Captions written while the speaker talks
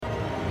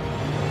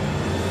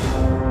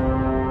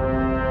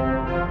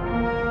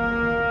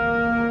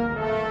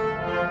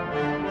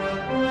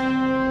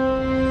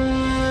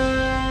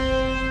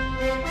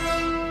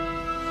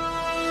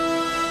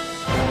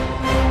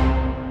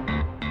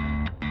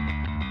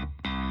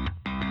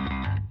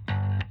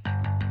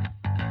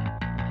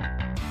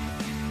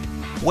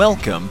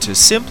Welcome to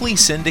Simply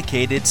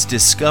Syndicated's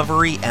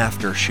Discovery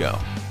After Show,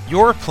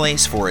 your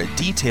place for a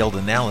detailed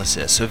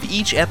analysis of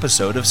each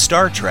episode of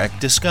Star Trek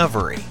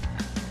Discovery.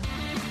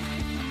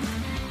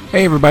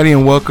 Hey everybody,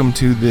 and welcome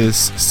to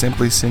this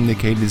Simply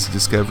Syndicated's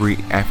Discovery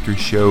After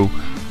Show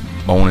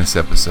bonus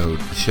episode.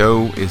 The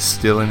show is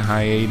still in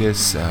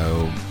hiatus.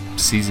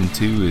 Season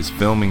 2 is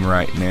filming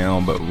right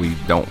now, but we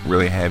don't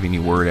really have any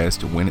word as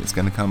to when it's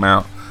going to come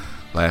out.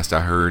 Last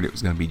I heard, it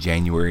was going to be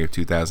January of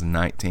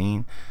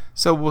 2019.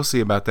 So we'll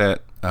see about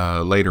that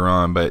later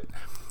on. But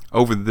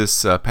over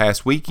this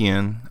past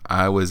weekend,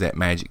 I was at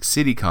Magic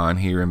City Con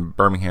here in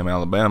Birmingham,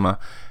 Alabama.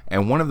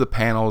 And one of the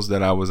panels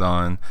that I was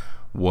on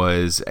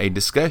was a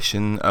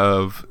discussion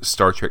of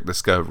Star Trek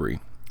Discovery.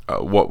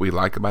 What we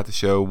like about the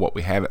show, what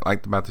we haven't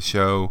liked about the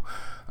show,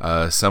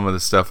 some of the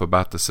stuff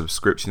about the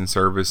subscription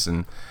service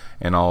and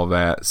all of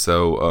that.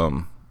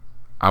 So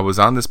I was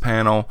on this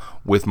panel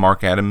with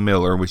MarkAdam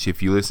Miller, which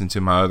if you listen to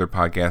my other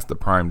podcast, The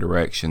Prime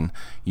Direction,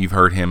 you've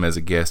heard him as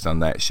a guest on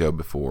that show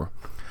before.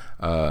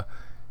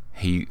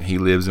 He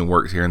lives and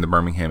works here in the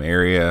Birmingham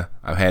area.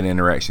 I've had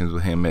interactions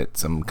with him at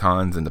some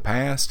cons in the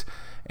past,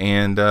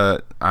 and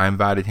I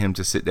invited him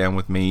to sit down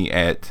with me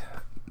at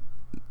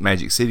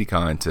Magic City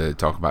Con to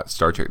talk about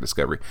Star Trek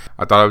Discovery.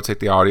 I thought I would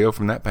take the audio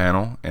from that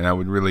panel and I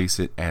would release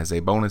it as a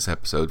bonus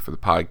episode for the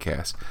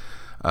podcast.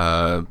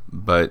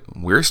 But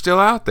we're still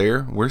out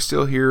there. We're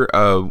still here.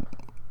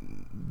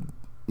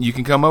 You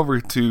can come over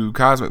to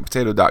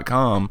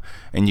cosmicpotato.com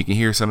and you can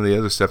hear some of the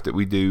other stuff that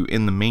we do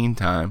in the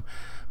meantime.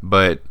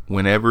 But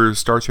whenever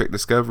Star Trek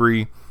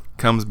Discovery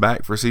comes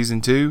back for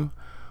season 2,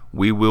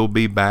 we will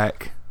be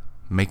back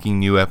making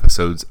new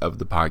episodes of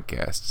the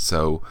podcast.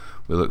 So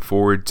we look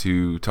forward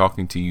to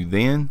talking to you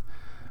then.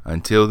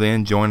 Until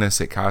then, join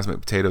us at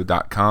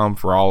cosmicpotato.com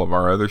for all of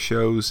our other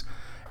shows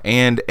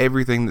and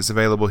everything that's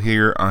available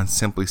here on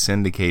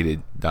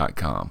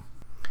simplysyndicated.com.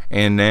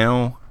 And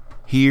now,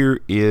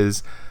 here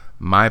is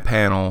my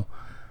panel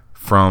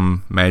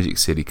from Magic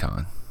City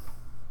Con.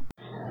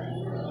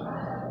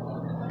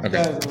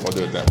 Okay, we'll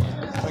do it that way.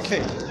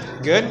 Okay,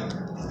 good?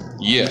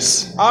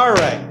 Yes. All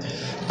right.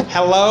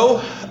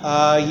 Hello,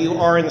 you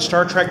are in the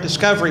Star Trek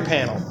Discovery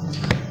panel.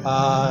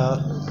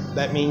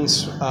 That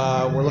means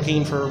we're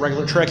looking for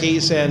regular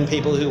Trekkies and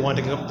people who want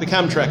to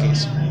become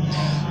Trekkies.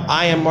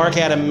 I am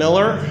MarkAdam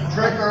Miller.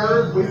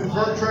 Trekker, we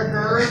prefer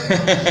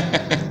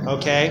Trekker.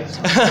 Okay.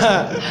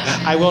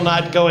 I will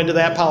not go into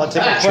that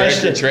political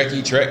question.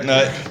 Trekkie, Trek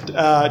Nut.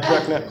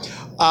 Trek Nut.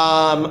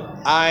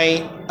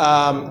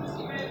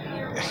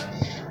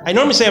 I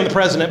normally say I'm the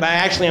president, but I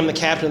actually am the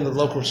captain of the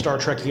local Star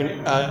Trek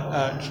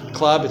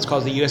club. It's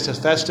called the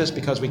USS Festus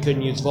because we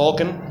couldn't use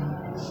Vulcan.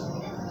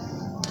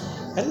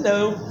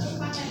 Hello.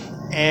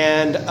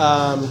 And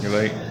you're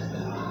late.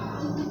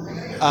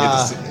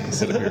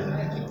 Sit up here.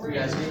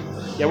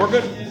 Yeah, we're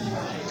good.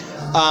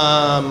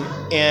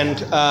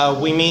 And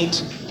we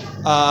meet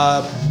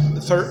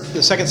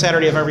the second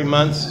Saturday of every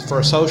month for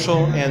a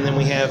social, and then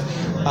we have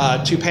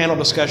 2 panel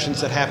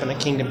discussions that happen at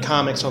Kingdom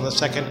Comics on the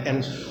second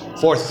and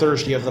fourth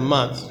Thursday of the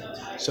month.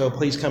 So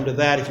please come to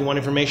that. If you want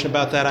information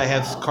about that, I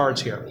have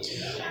cards here.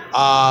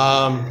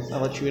 I'll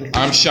let you introduce.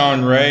 I'm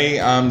Shawn Wray.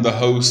 I'm the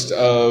host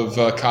of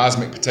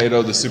Cosmic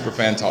Potato, the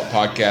Superfan Talk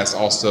podcast,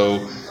 also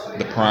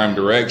the Prime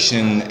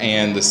Direction,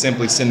 and the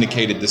Simply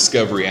Syndicated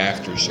Discovery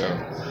After Show.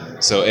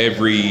 So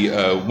every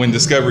when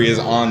Discovery is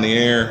on the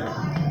air,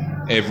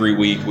 every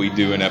week we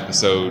do an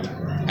episode.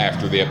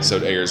 After the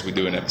episode airs, we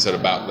do an episode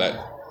about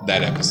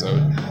that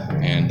episode,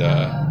 and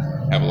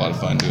have a lot of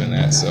fun doing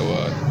that. So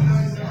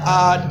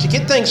to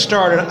get things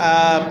started,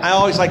 I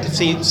always like to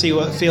see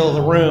what feel of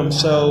the room.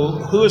 So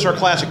who is our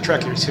classic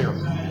Trekkies here?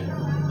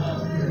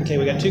 Okay,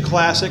 we got 2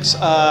 classics.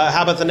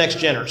 How about the next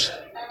geners?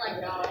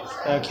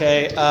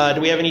 Okay,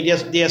 do we have any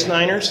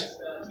DS9ers?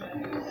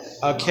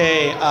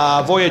 Okay,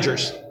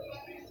 Voyagers.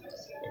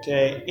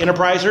 Okay,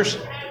 Enterprisers.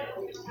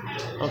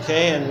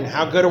 Okay, and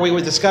how good are we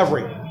with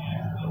Discovery?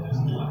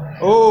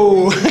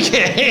 Oh,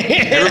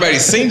 okay.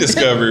 Everybody's seen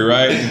Discovery,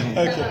 right?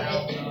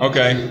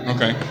 Okay.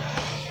 Okay.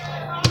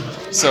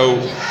 So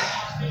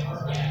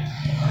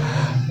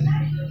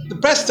the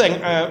best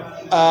thing,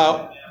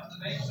 I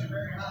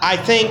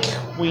think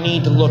we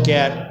need to look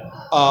at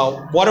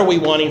what are we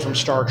wanting from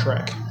Star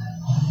Trek.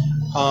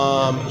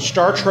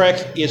 Star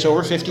Trek is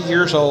over 50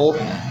 years old.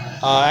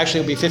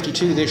 Actually, it'll be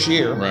 52 this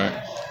year. Right.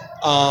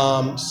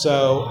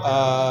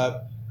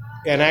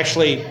 And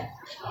actually,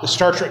 the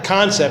Star Trek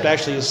concept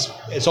actually is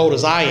as old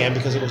as I am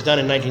because it was done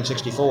in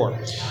 1964.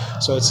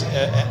 So it's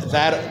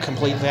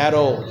that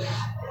old.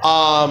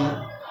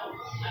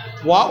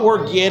 What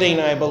we're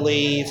getting, I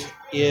believe,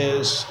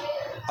 is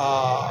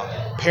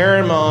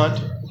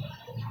Paramount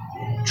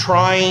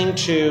trying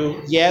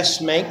to, yes,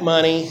 make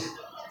money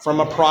from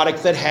a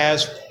product that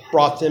has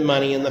brought them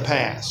money in the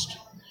past.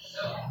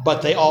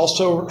 But they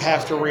also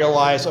have to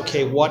realize,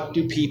 okay, what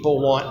do people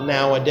want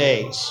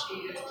nowadays?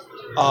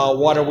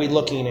 What are we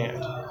looking at?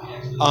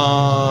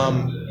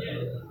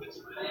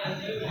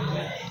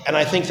 And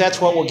I think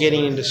that's what we're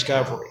getting in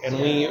Discovery. And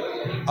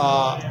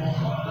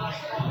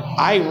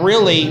I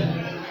really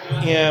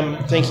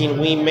am thinking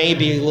we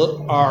maybe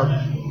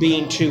are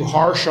being too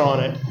harsh on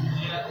it.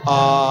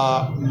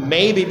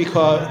 Maybe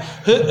because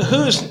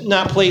who's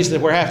not pleased that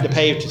we're having to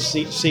pay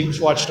to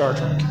watch Star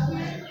Trek?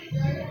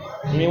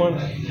 Anyone?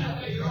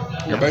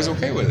 Everybody's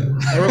okay with it.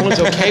 Everyone's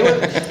okay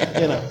with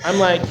it. I'm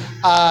like,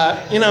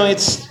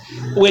 it's,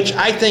 which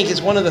I think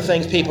is one of the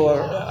things people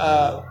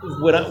are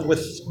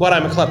with what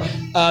I'm a club.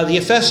 The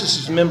Ephesus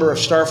is a member of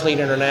Starfleet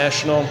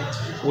International,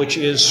 which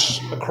is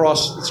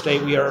across the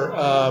state. We are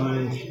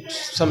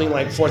something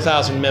like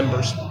 4,000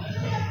 members,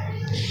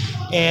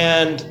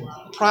 and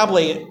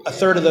probably a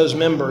third of those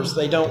members,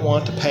 they don't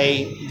want to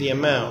pay the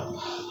amount.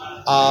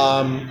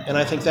 And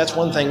I think that's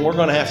one thing we're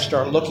going to have to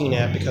start looking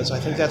at, because I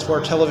think that's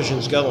where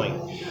television's going.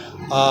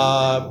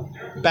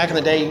 Back in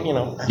the day,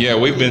 Yeah,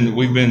 we've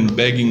been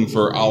begging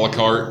for a la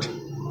carte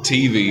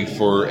TV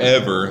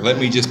forever. Let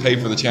me just pay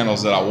for the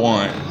channels that I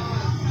want.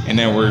 And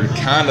now we're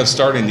kind of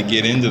starting to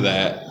get into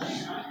that.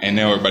 And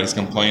now everybody's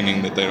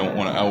complaining that they don't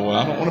want to. Oh, well,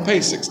 I don't want to pay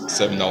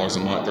 $7 a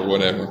month or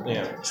whatever.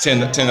 Yeah, it's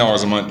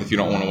 $10 a month if you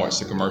don't want to watch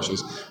the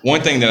commercials.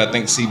 One thing that I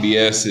think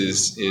CBS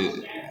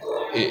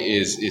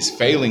is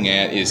failing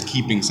at is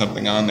keeping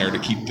something on there to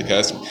keep the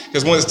customer.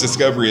 Because once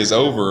Discovery is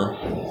over,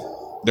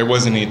 there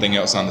wasn't anything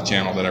else on the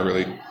channel that I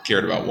really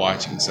cared about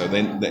watching. So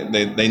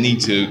they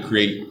need to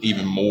create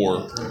even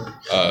more.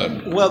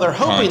 Well, they're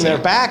hoping content. their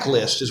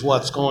backlist is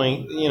what's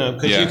going.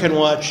 Because you can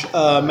watch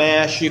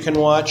MASH, you can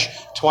watch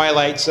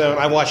Twilight Zone.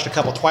 I watched a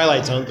couple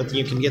Twilight Zones, but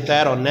you can get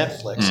that on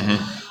Netflix.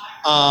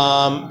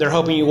 Mm-hmm. They're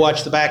hoping you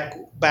watch the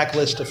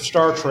backlist of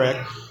Star Trek.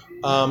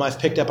 I've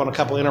picked up on a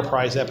couple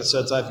Enterprise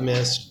episodes I've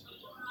missed,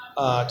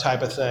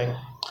 type of thing.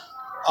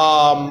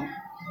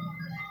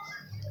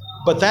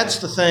 But that's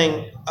the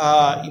thing,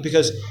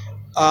 because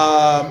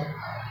I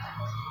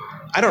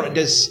don't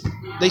know.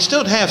 They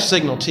still have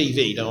Signal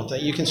TV, don't they?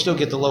 You can still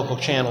get the local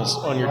channels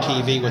on your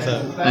TV with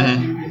a. In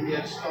fact, you can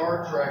get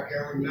Star Trek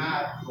every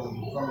night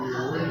from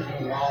your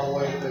original all the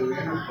way through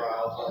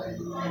Enterprise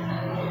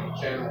on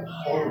Channel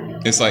 40.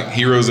 It's like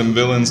Heroes and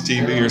Villains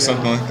TV or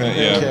something like that.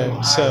 Yeah.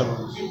 Okay,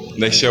 so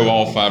They show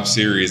all 5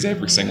 series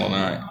every single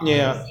night.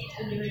 yeah.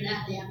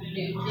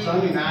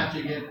 Sunday night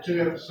you get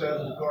 2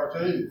 episodes of the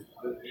cartoon,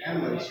 the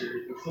animated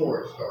series,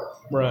 before it starts.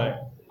 Right.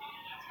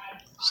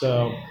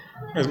 So.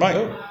 Where's Mike?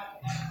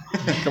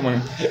 Come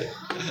on.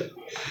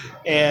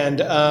 And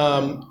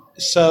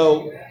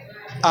so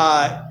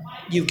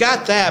you've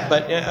got that,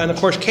 and of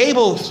course,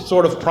 cable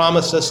sort of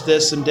promised us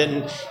this and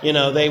didn't.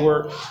 They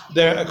were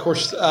there. Of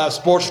course,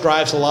 sports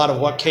drives a lot of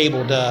what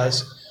cable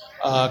does,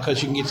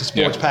 because you can get the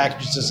sports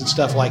packages and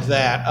stuff like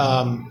that.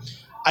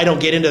 I don't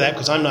get into that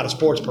because I'm not a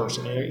sports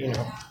person.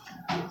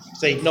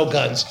 Say no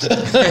guns.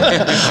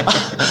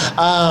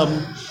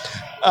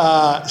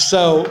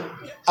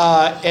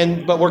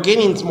 But we're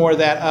getting more of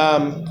that,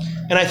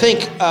 and I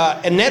think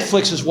and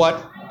Netflix is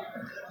what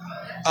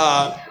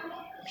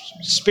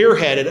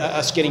spearheaded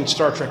us getting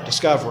Star Trek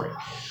Discovery,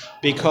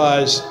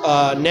 because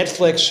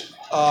Netflix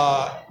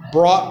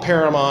brought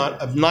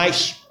Paramount a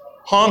nice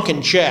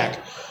honking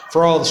check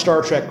for all the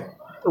Star Trek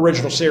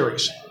original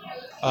series,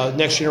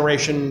 Next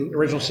Generation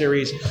original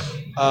series,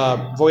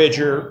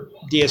 Voyager,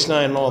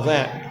 DS9, and all of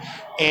that,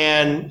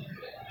 and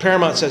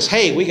Paramount says,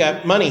 "Hey, we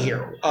got money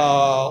here.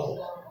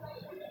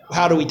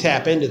 How do we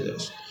tap into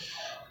this?"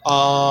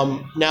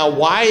 Now,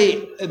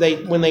 why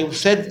when they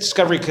said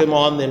Discovery come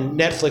on, then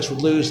Netflix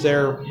would lose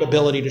their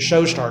ability to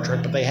show Star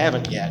Trek, but they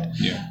haven't yet.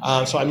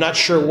 Yeah. So I'm not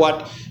sure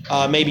what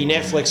maybe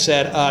Netflix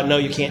said. No,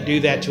 you can't do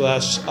that to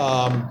us.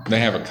 They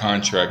have a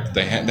contract.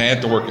 They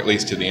have to work at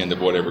least to the end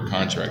of whatever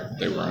contract that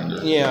they were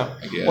under. Yeah.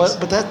 I guess.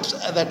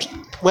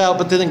 Well,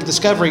 but then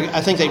Discovery, I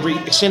think they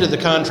extended the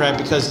contract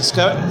because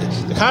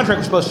the contract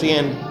was supposed to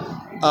end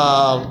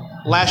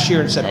last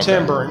year in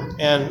September,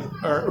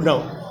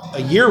 Okay.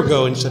 A year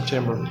ago in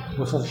September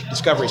before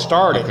Discovery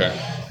started. Okay.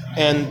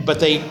 But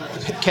they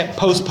kept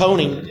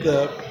postponing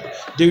the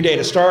due date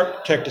of Star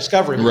Trek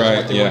Discovery because of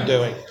what they were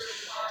doing.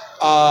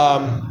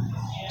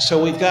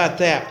 So we've got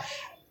that.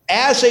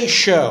 As a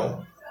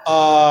show,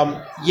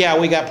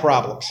 we got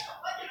problems.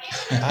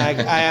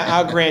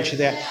 I'll grant you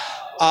that.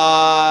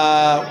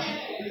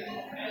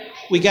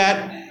 We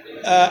got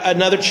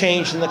another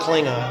change in the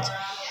Klingons.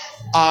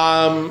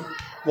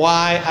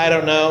 Why? I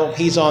don't know.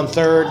 He's on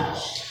third.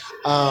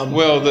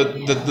 Well,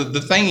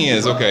 the thing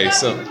is, okay,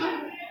 so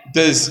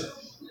does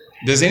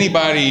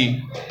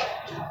anybody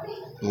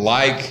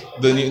like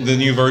the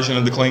new version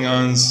of the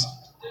Klingons,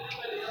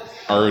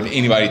 or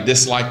anybody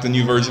dislike the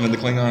new version of the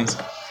Klingons?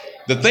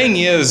 The thing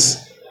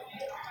is,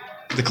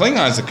 the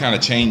Klingons have kind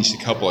of changed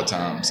a couple of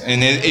times,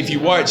 and if you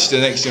watch The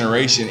Next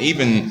Generation,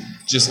 even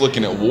just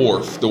looking at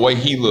Worf, the way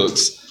he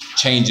looks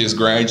changes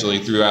gradually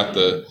throughout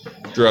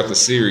the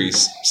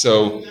series.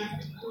 So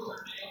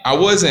I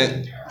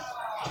wasn't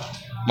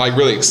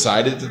really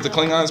excited that the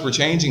Klingons were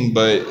changing,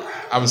 but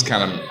I was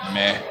kind of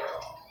meh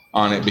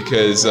on it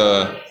because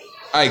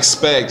I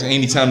expect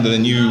anytime that a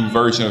new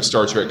version of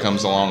Star Trek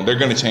comes along, they're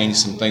going to change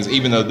some things.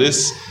 Even though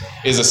this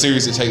is a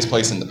series that takes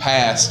place in the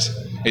past,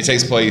 it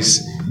takes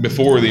place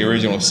before the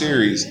original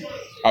series.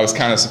 I was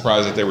kind of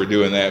surprised that they were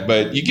doing that.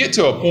 But you get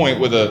to a point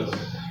with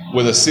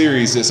a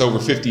series that's over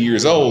 50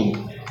 years old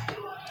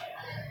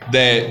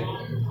that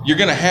you're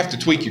going to have to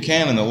tweak your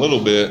canon a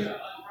little bit,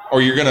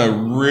 or you're going to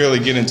really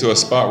get into a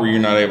spot where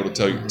you're not able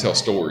to tell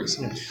stories.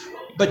 Yeah.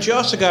 But you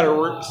also got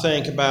to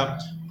think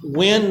about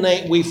when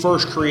we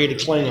first created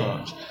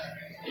Klingons.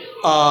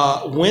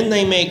 When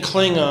they made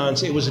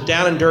Klingons, it was a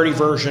down and dirty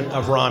version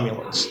of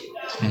Romulans.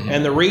 Mm-hmm.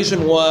 And the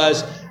reason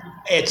was,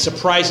 it's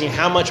surprising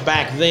how much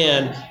back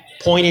then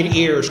pointed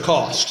ears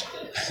cost.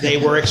 They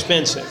were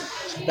expensive.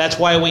 That's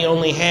why we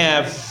only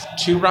have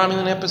 2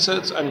 Romulan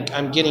episodes.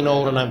 I'm getting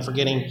old and I'm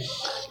forgetting.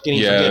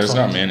 There's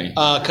not many.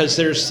 Because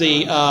there's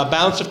the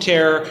Balance of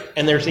Terror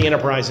and there's the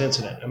Enterprise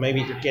Incident.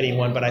 Maybe you're getting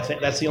one, but I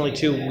think that's the only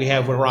 2 we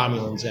have with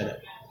Romulans in it.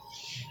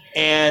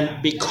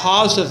 And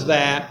because of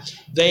that,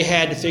 they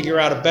had to figure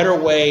out a better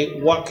way,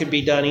 what could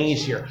be done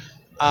easier.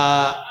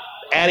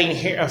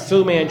 Adding a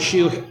Fu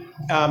Manchu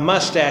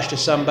mustache to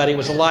somebody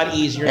was a lot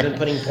easier than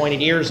putting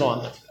pointed ears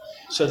on them.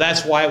 So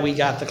that's why we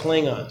got the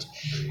Klingons.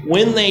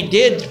 When the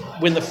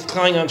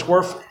Klingons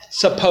were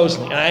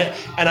supposedly,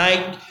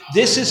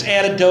 this is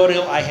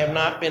anecdotal, I have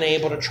not been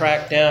able to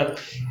track down.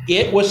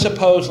 It was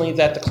supposedly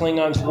that the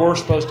Klingons were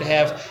supposed to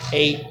have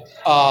a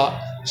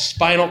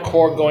spinal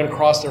cord going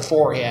across their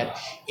forehead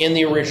in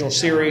the original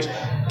series.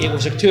 It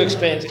was too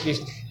expensive.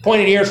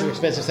 Pointed ears were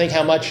expensive. Think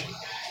how much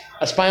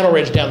a spinal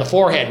ridge down the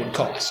forehead would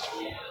cost.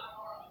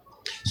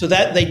 So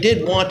that they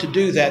did want to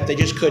do that, they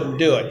just couldn't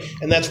do it.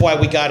 And that's why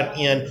we got it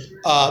in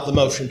the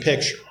motion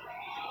picture.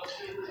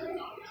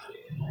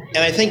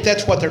 And I think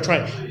that's what they're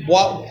trying.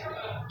 What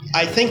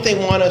I think they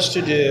want us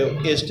to do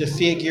is to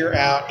figure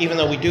out, even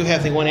though we do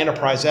have the one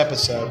Enterprise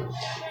episode,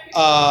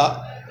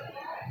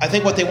 I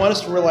think what they want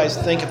us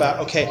to think about,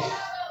 okay,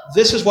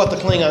 this is what the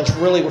Klingons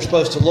really were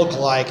supposed to look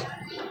like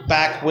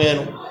back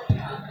when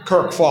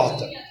Kirk fought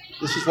them.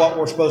 This is what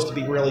we're supposed to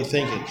be really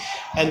thinking.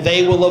 And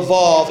they will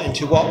evolve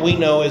into what we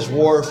know as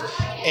Worf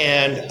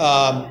and,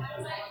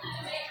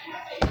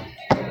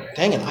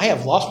 dang it, I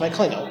have lost my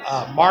Klingon,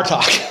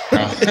 Martok.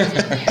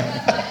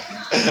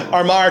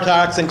 Or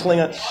Martoks and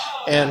Klingon.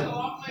 And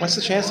what's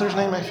the Chancellor's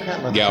name? I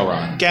forgot.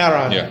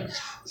 Gowron. Yeah.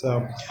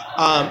 So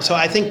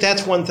I think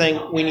that's one thing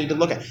we need to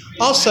look at.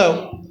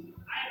 Also,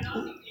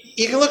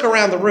 you can look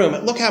around the room.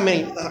 Look how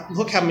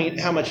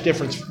much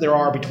difference there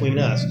are between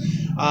us.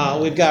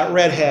 We've got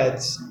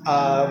redheads.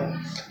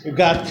 We've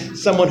got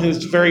someone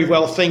who's very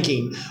well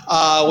thinking.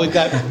 We've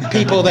got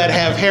people that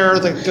have hair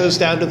that goes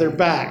down to their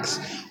backs.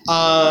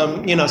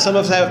 Some of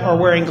us are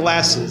wearing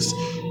glasses.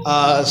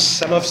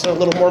 Some of us are a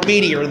little more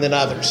meatier than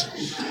others.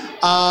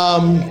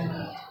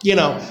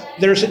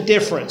 There's a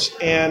difference,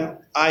 and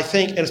I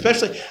think, and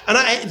especially,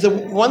 the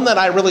one that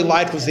I really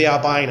liked was the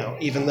albino,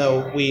 even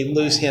though we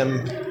lose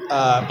him.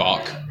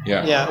 Bach.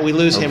 Yeah. Yeah, we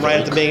lose him right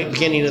at the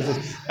beginning of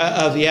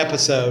the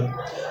episode,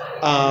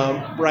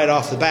 right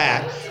off the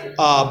bat.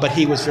 But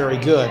he was very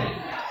good.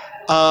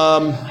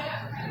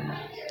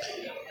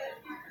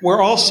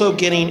 We're also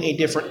getting a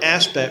different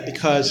aspect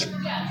because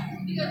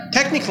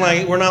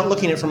technically we're not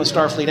looking at it from a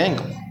Starfleet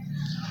angle,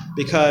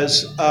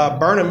 because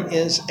Burnham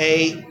is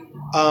a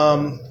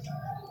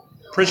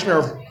prisoner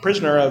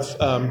of.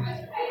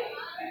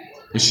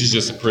 She's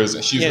just a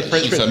prisoner. She's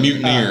a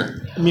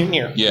mutineer.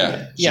 Mutineer.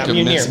 Yeah. She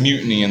commits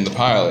mutiny in the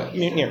pilot.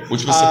 Mutineer.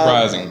 Which was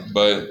surprising,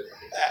 but.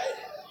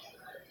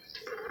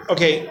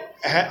 Okay,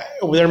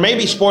 there may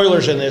be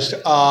spoilers in this.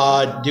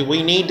 Do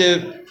we need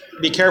to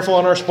be careful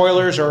on our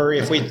spoilers, or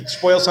if we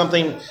spoil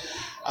something?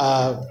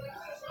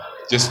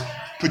 Just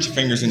put your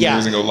fingers in your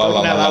ears and go la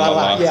la la la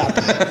la.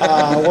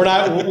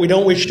 Yeah. We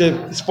don't wish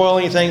to spoil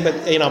anything, but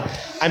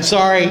I'm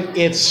sorry.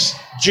 It's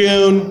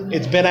June.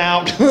 It's been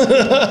out.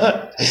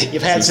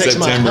 You've had 6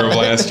 months. September of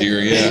last year.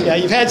 Yeah. Yeah,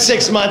 you've had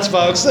 6 months,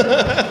 folks.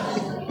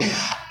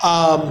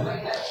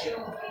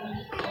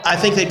 I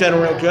think they've done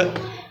a real good.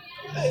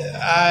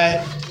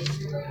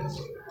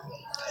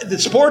 The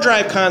spore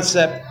drive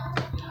concept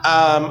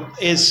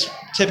is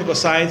typical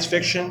science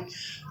fiction.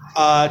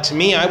 To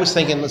me, I was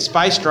thinking the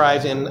spice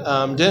drive in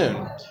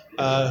Dune.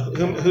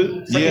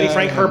 Any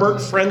Frank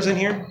Herbert friends in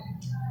here?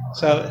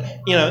 So,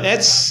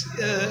 that's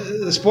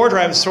the spore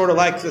drive is sort of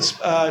like this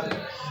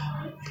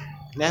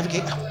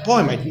navigate.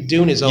 Boy, my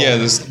Dune is old. Yeah,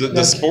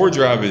 the spore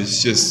drive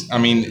is just,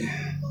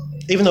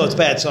 even though it's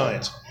bad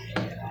science.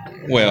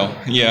 Well,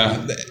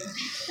 yeah.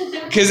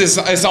 Because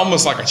it's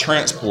almost like a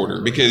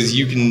transporter, because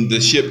the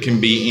ship can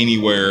be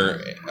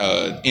anywhere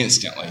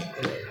instantly,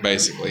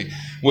 basically.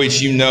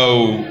 Which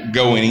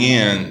going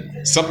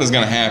in, something's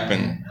going to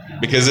happen,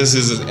 because this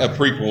is a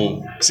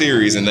prequel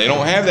series, and they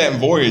don't have that in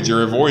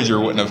Voyager. Voyager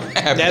wouldn't have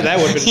happened. Yeah, that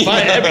would have been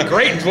fun. That'd be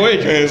great in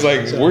Voyager. It's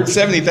like, we're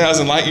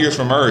 70,000 light years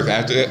from Earth. I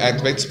have to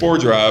activate the spore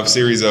drive,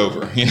 series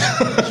over.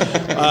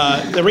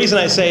 The reason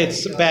I say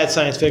it's bad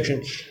science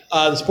fiction,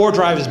 the spore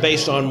drive is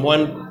based on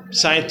one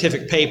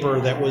scientific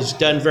paper that was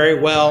done very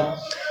well.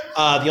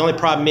 The only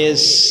problem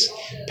is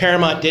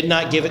Paramount did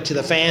not give it to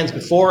the fans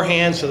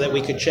beforehand so that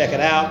we could check it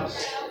out.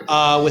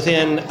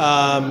 Within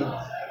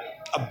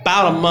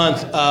about a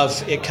month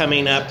of it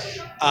coming up,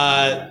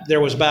 there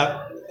was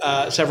about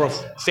several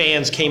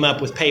fans came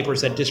up with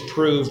papers that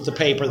disproved the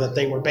paper that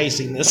they were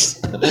basing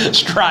this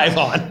strive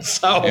on.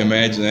 So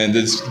imagine, and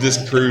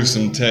this proves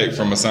some tech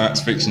from a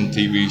science fiction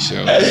TV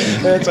show.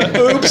 It's a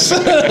oops.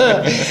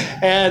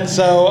 And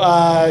so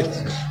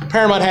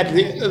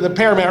the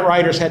Paramount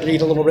writers had to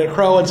eat a little bit of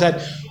crow and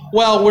said,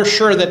 well, we're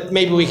sure that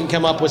maybe we can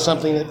come up with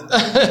something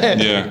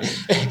that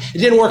it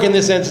didn't work in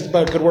this instance,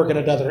 but it could work in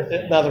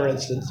another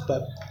instance,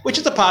 but which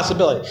is a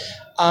possibility.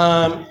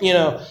 How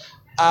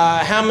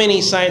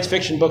many science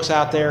fiction books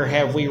out there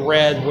have we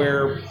read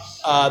where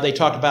they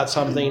talked about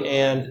something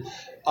and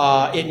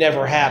it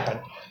never happened?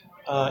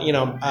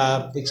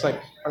 It's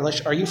like,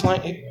 are you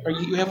flying?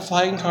 You have a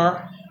flying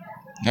car?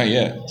 Not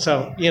yet.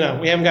 So, we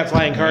haven't got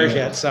flying cars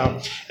yet.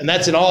 So, and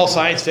that's in all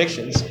science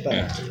fictions.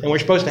 And we're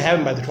supposed to have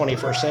them by the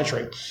 21st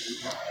century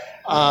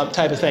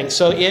type of thing.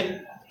 So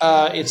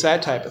it's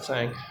that type of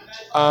thing.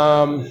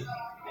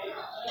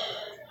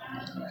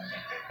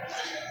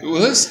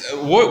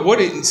 Well, what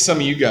did some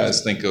of you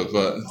guys think of?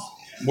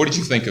 What did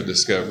you think of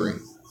Discovery?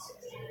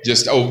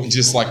 Just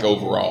like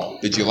overall,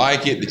 did you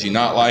like it? Did you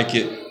not like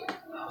it?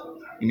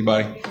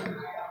 Anybody?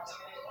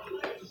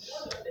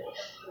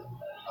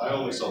 I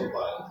only saw the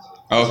pilot.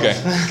 Okay,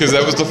 because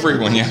that was the free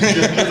one, yeah. The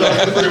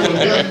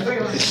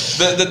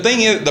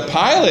thing is, the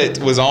pilot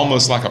was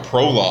almost like a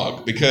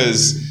prologue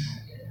because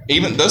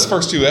even those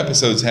first two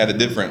episodes had a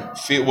different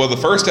feel. Well, the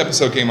first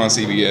episode came on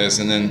CBS,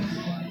 and then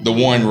the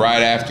one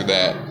right after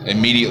that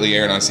immediately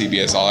aired on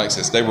CBS All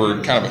Access. They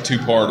were kind of a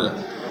two-parter,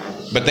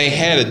 but they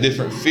had a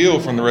different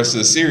feel from the rest of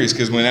the series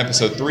because when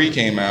episode 3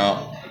 came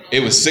out, it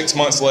was 6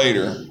 months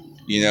later,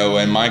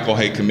 and Michael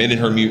had committed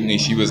her mutiny.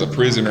 She was a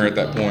prisoner at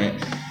that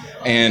point,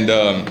 and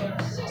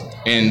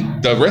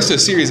the rest of the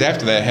series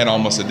after that had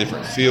almost a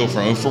different feel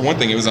from. For one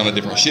thing, it was on a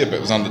different ship. It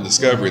was on the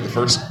Discovery. The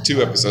first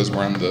 2 episodes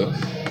were on the.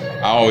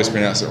 I always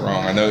pronounce it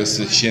wrong. I know it's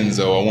the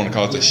Shinzo. I want to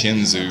call it the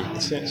Shinzu.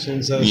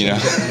 Shinzo.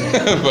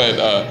 But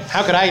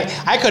how could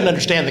I couldn't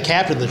understand the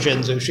captain of the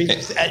Shinzu.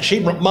 She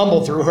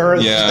mumbled through her.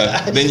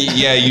 Yeah. Then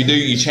you do.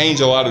 You change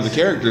a lot of the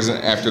characters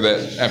after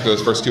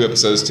those first 2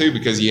 episodes too,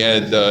 because you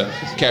had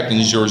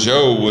Captain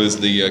Giorgio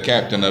was the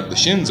captain of the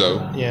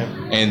Shinzo. Yeah.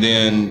 And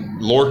then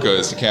Lorca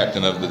is the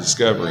captain of the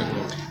Discovery.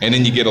 And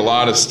then you get a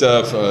lot of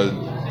stuff.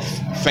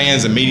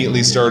 Fans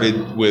immediately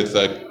started with.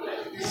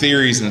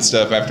 Theories and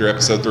stuff after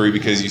episode 3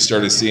 because you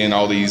started seeing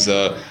all these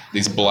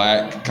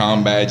black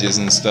comm badges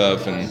and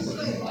stuff and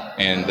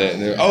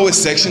it's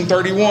Section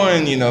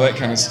 31, that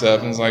kind of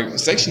stuff. And it's like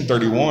Section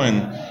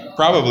 31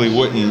 probably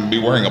wouldn't be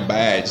wearing a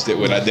badge that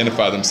would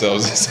identify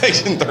themselves as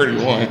Section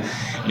 31,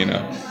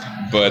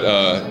 But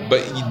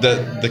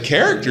the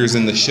characters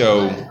in the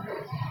show,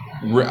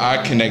 I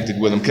connected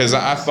with them because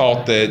I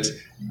thought that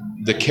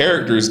the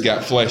characters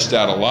got fleshed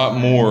out a lot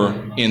more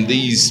in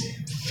these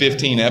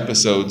 15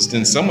 episodes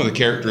than some of the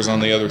characters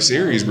on the other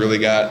series really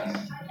got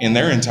in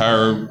their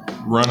entire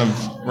run of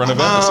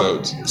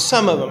episodes.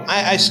 Some of them.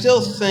 I still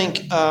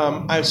think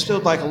I would still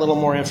like a little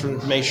more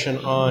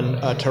information on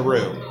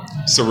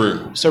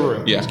Saru.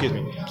 Yeah. Excuse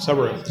me.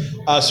 Saru.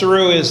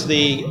 Saru is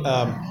the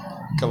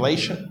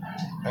Galatian?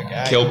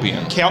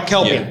 Kelpian.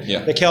 Kelpian.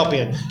 Yeah. The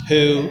Kelpian,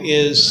 who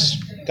is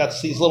got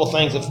these little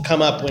things that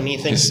come up when he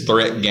thinks... His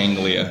threat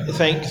ganglia.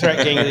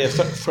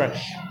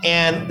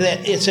 And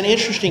it's an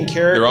interesting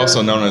character. They're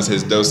also known as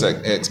his Deus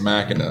Ex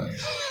Machina.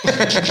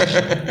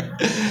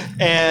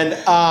 And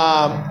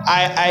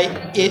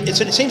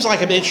it seems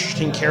like an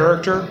interesting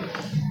character,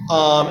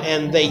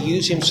 and they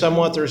use him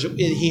somewhat.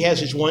 He has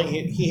his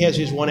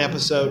one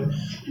episode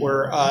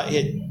where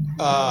it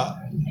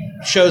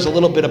shows a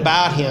little bit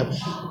about him,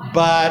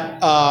 but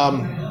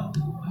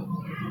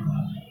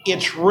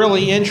it's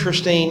really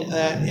interesting.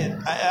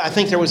 I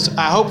think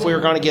I hope we were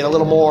going to get a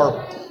little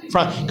more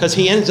from, because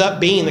he ends up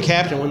being the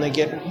captain when they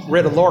get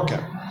rid of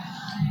Lorca.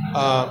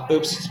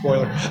 Oops,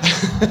 spoiler.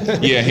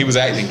 Yeah, he was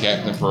acting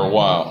captain for a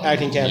while.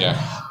 Acting captain.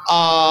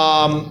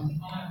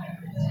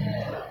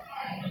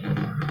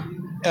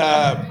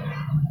 Yeah.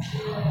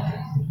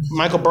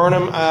 Michael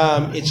Burnham,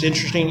 it's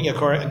interesting.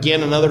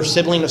 Again, another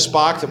sibling of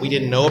Spock that we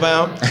didn't know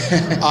about.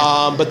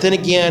 But then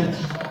again,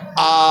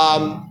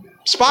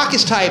 Spock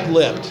is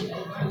tight-lipped.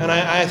 And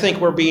I think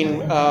we're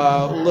being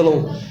a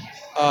little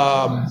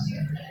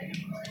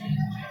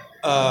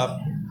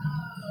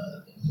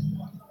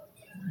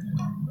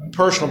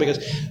personal, because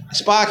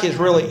Spock is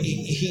really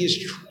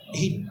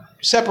he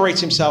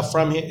separates himself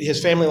from his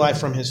family life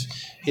from his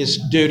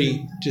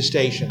duty to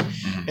station,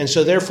 and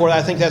so therefore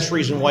I think that's the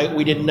reason why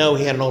we didn't know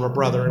he had an older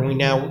brother, and we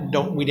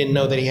didn't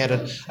know that he had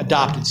an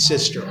adopted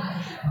sister.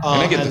 And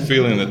I get the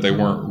feeling that they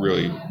weren't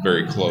really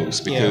very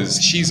close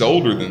because she's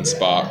older than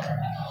Spock.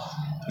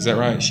 Is that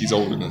right? She's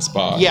older than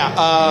Spock. Yeah.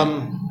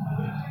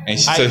 And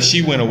so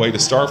she went away to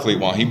Starfleet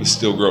while he was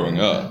still growing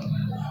up.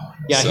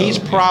 Yeah, so, he's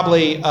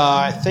probably,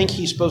 I think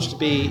he's supposed to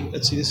be,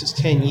 this is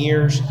 10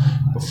 years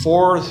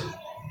before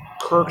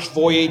Kirk's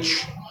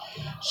voyage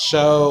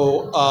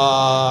So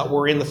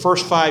we're in the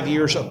first 5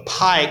 years of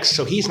Pike's,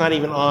 so he's not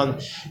even on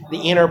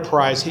the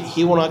Enterprise.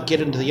 He will not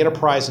get into the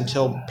Enterprise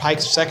until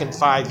Pike's second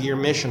 5-year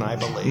mission, I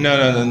believe.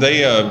 No.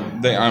 They.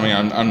 I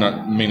mean, I'm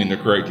not meaning to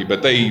correct you,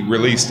 but they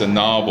released a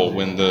novel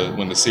when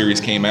the series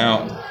came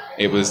out.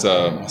 It was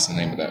what's the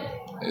name of that?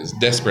 It's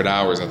Desperate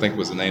Hours, I think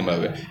was the name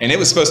of it, and it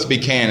was supposed to be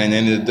canon.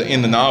 And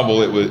in the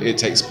novel, it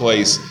takes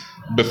place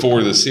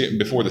before the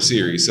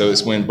series, so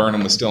it's when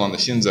Burnham was still on the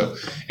Shinzo,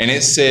 and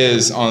it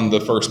says on the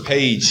first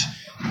page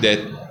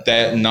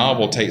that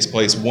novel takes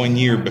place 1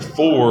 year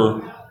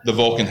before the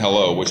Vulcan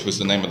Hello, which was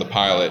the name of the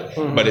pilot,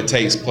 but it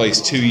takes place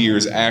 2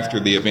 years after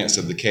the events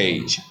of the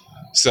Cage.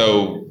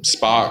 So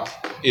Spock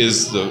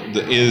is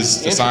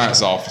the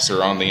science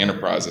officer on the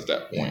Enterprise at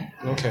that point.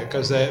 Okay,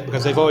 because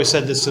they've always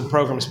said this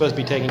program is supposed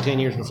to be taking 10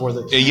 years before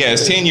the. Yeah,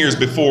 it's 10 years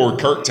before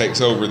Kirk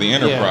takes over the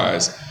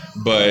Enterprise. Yeah.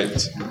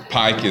 But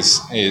Pike is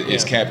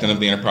captain of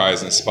the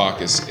Enterprise, and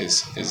Spock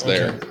is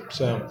there. Okay.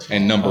 So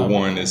and number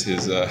one is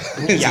his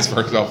his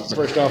first officer.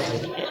 First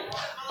officer.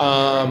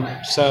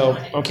 So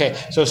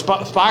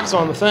Spock's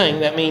on the thing.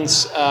 That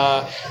means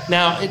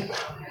now.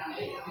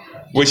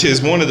 Which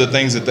is one of the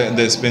things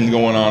that's been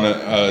going on.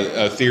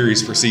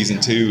 Theories for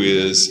season 2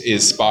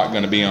 is Spock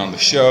going to be on the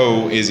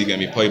show? Is he going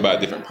to be played by a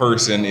different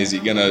person? Are they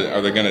going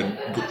to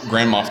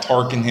Grand Moff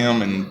Tarkin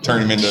him and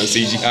turn him into a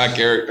CGI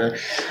character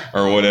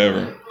or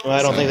whatever? Well,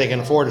 I don't think they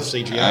can afford a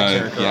CGI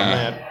character on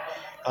that.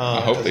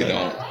 I hope they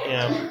don't.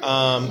 Yeah.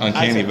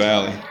 Uncanny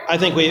Valley. I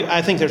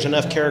think there's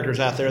enough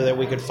characters out there that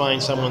we could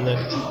find someone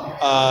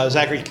that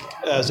Zachary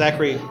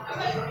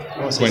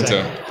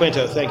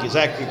Quinto. Thank you,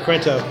 Zachary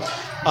Quinto.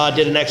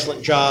 Did an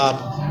excellent job.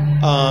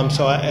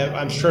 So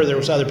I'm sure there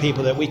was other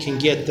people that we can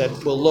get that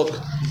will look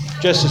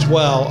just as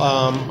well.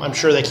 I'm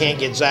sure they can't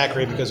get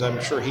Zachary because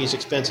I'm sure he's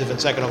expensive. And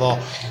second of all,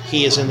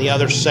 he is in the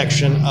other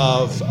section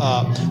of...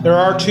 there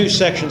are 2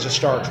 sections of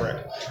Star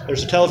Trek.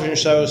 There's the television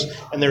shows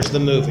and there's the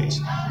movies.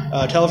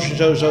 Television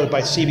shows owned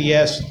by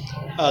CBS.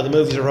 The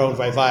movies are owned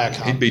by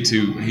Viacom.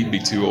 He'd be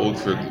too old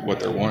for what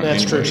they're wanting.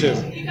 That's true too.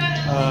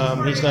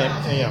 He's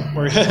not... Yeah,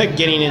 we're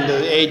getting into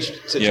the age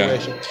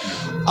situation.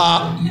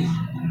 Yeah.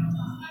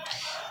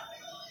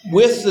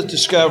 With the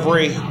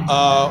Discovery,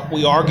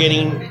 we are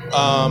getting,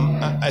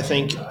 I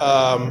think,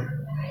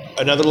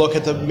 another look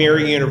at the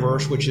Mirror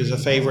Universe, which is a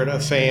favorite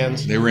of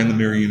fans. They were in the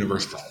Mirror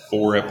Universe for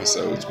 4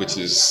 episodes, which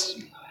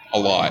is a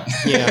lot.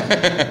 Yeah.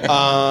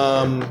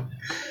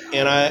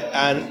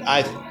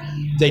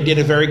 They did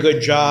a very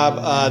good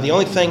job. The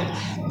only thing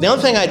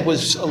I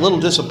was a little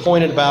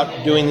disappointed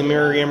about doing the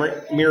Mirror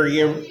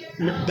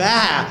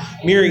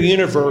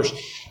Universe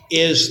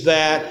is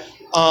that.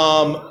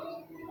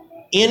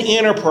 In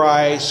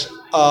Enterprise,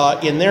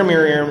 in their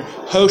mirror,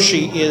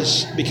 Hoshi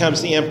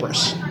becomes the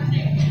Empress,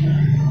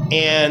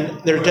 and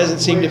there doesn't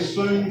seem to.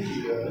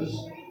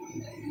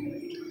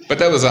 But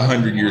that was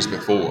 100 years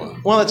before.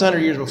 Well, that's 100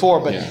 years before,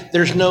 but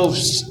there's no.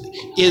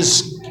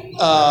 Is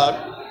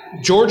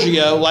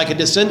Giorgio like a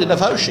descendant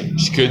of Hoshi?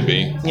 She could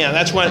be. Yeah,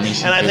 that's what.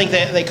 I think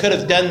that they could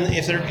have done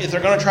if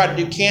they're going to try to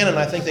do canon.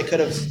 I think they could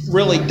have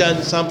really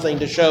done something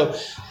to show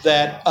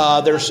that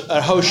there's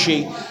a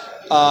Hoshi.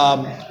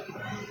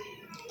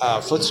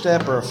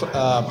 Footstep or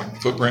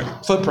footprint.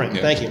 Footprint.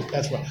 Yeah. Thank you.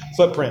 That's what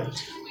footprint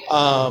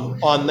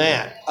on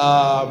that.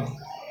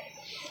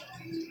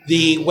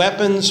 The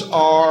weapons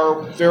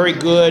are very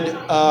good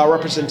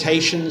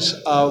representations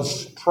of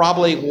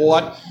probably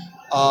what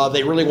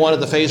they really wanted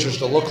the phasers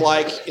to look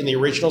like in the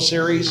original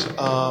series.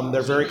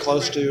 They're very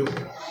close to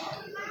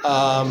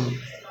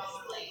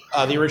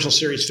the original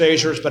series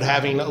phasers, but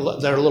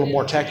they're a little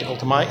more technical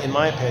in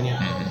my opinion.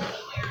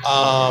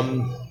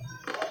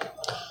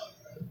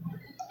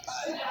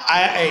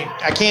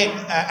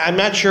 I'm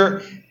not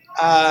sure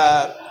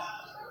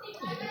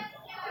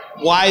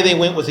why they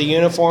went with the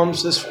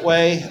uniforms this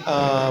way.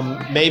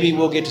 Maybe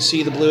we'll get to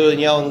see the blue and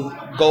yellow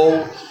and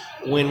gold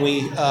when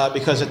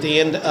because at the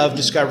end of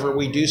Discovery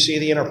we do see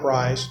the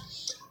Enterprise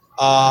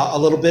a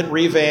little bit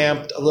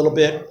revamped, a little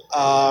bit.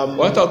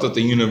 Well, I thought that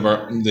the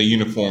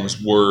uniforms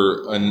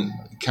were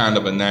kind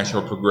of a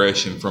natural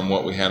progression from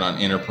what we had on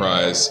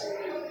Enterprise.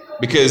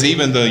 Because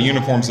even the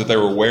uniforms that they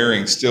were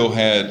wearing still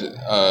had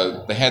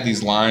they had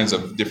these lines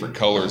of different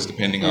colors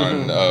depending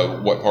on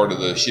what part of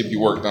the ship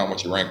you worked on,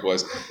 what your rank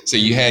was. So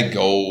you had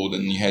gold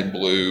and you had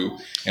blue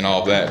and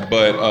all of that.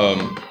 But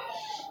on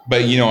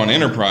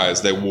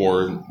Enterprise they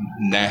wore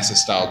NASA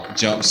style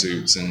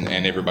jumpsuits and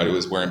everybody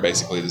was wearing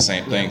basically the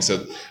same thing.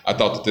 So I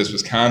thought that this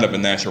was kind of a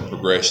natural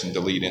progression to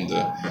lead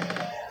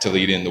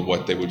into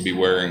what they would be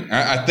wearing.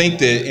 I think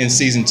that in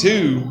season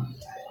 2.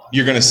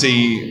 You're going to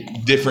see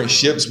different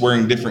ships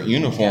wearing different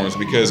uniforms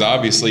because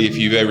obviously if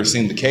you've ever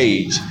seen The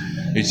Cage,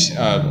 which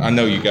I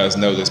know you guys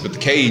know this, but The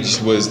Cage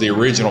was the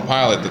original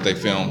pilot that they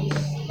filmed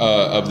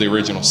of the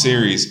original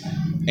series,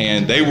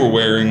 and they were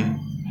wearing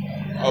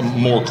a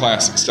more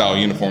classic style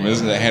uniform.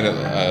 They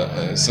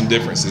had some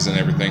differences and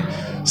everything.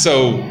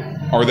 So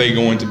are they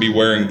going to be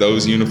wearing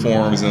those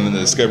uniforms and then the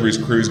Discovery's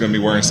crew is going to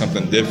be wearing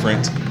something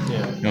different?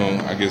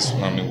 Yeah. I guess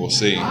we'll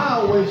see. I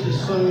always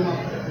assume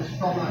it's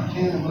probably not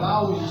canon, but I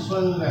always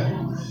assumed that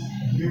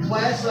your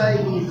Class A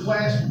and your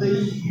Class B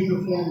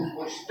uniforms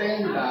were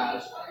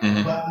standardized,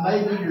 but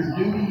maybe your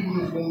duty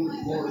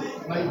uniforms were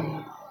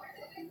maybe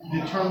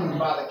determined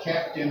by the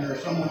captain or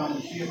someone on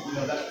the ship.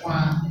 That's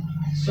why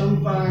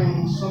some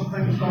things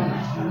don't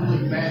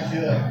really match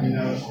up,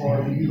 as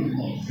far as the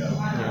uniforms go.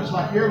 It's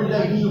like your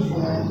everyday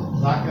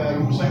uniform, like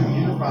you were saying with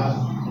Enterprise,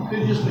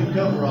 could just be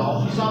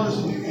coveralls. You saw this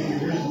in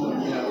the original,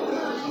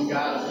 some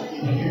guys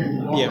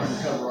engineering walk around in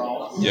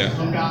coveralls. Yeah.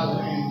 Some guys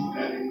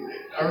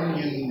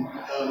early in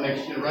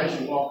Next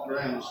Generation walked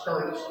around in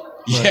skirts.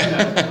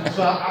 Yeah.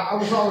 So I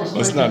was always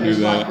thinking Let's not do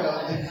that.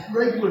 Like the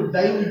regular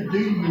daily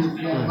duty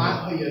uniform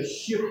might be a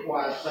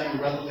shipwide thing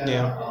rather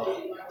than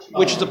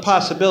which is a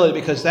possibility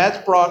because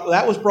that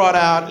was brought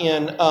out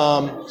in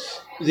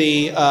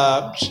the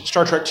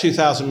Star Trek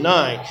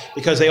 2009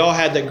 because they all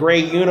had the gray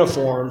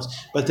uniforms,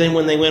 but then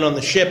when they went on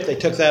the ship, they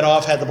took that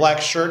off, had the black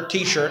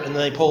T-shirt, and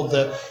then they pulled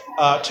the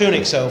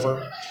tunics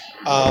over.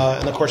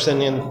 And of course, then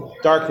in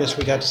darkness,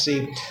 we got to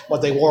see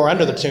what they wore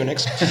under the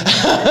tunics.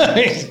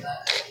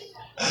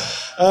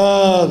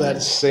 Oh,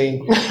 that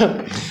scene.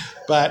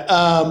 But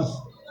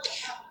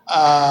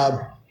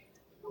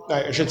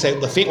I should say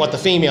what the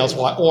females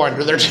wore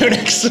under their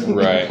tunics.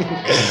 Right.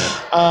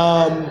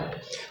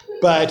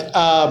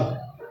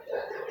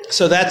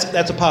 So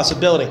that's a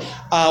possibility.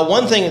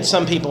 One thing that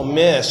some people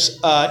miss,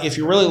 if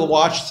you really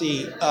watch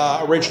the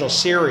original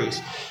series,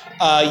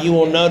 you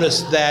will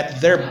notice that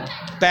their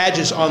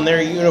badges on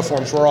their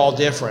uniforms were all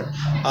different.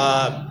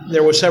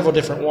 There were several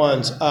different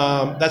ones.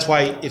 That's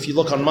why if you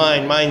look on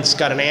mine's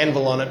got an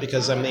anvil on it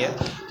because I'm the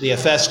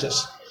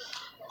Hephaestus.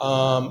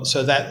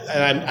 So that,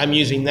 and I'm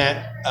using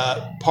that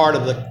part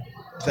of the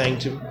thing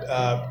to.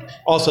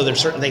 Also, there's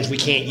certain things we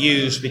can't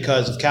use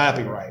because of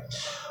copyright,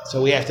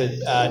 so we have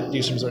to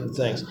do some certain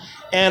things,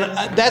 and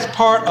that's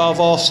part of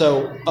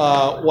also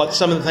what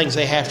some of the things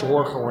they have to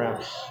work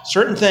around.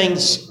 Certain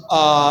things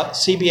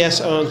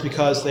CBS owns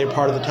because they're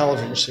part of the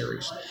television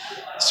series.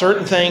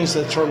 Certain things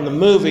that's from the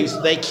movies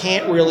they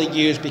can't really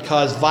use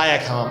because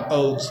Viacom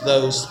owns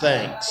those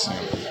things,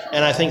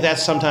 and I think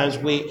that's sometimes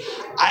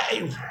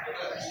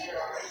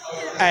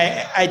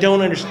I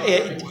don't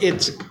understand.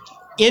 It's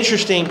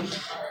interesting.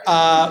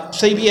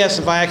 CBS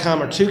and Viacom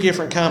are two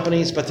different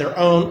companies, but they're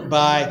owned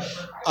by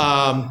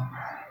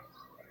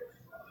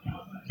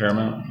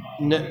Paramount.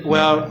 No,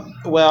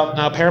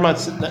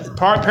 Paramount's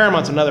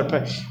another.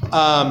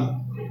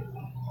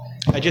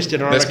 I just did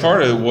an article. That's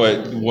part of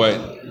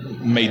what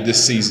made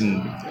this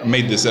season,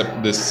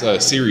 this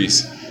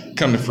series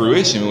come to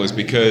fruition was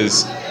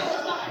because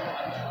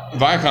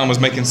Viacom was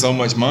making so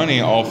much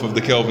money off of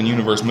the Kelvin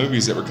Universe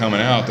movies that were coming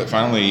out that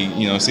finally,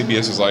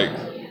 CBS was like,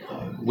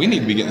 we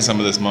need to be getting some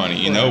of this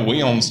money.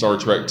 We own Star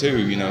Trek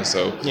too.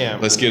 So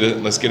let's get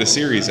a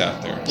series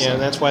out there. Yeah,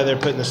 and that's why they're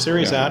putting the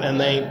series out. And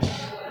they,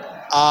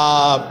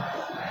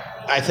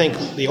 I think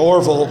the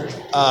Orville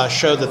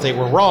showed that they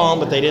were wrong,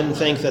 but they didn't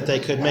think that they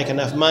could make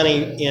enough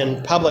money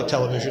in public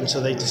television,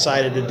 so they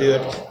decided to do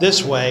it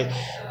this way,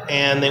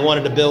 and they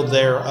wanted to build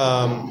their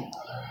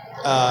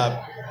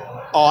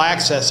all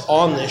access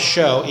on this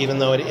show, even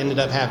though it ended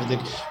up having to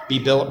be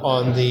built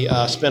on the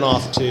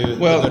spinoff to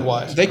The Good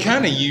Wife. They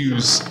kind of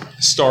use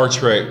Star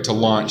Trek to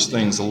launch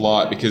things a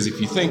lot because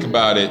if you think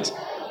about it,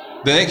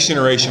 The Next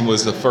Generation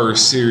was the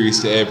first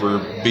series to ever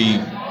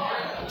be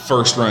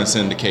first-run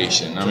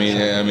syndication. I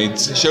mean,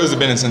 shows have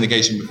been in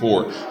syndication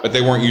before, but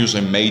they weren't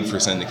usually made for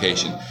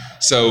syndication.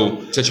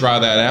 So to try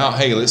that out,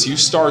 hey, let's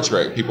use Star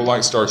Trek. People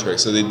like Star Trek,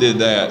 so they did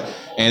that.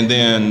 And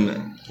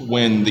then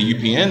when the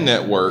UPN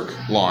network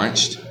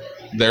launched,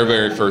 their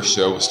very first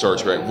show was Star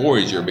Trek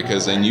Voyager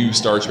because they knew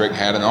Star Trek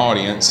had an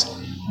audience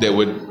that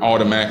would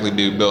automatically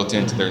be built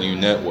into their new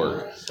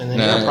network. And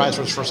then Enterprise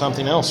was for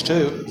something else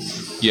too.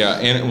 Yeah,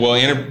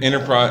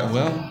 Enterprise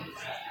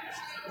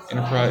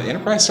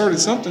started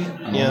something.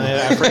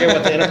 I forget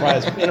what the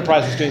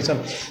Enterprise was doing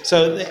something.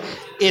 So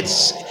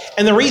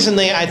and the reason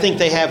I think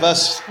they have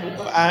us.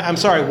 I'm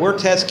sorry, we're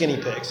test guinea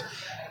pigs.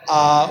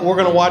 We're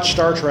going to watch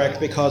Star Trek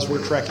because we're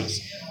Trekkies,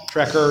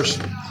 Trekkers.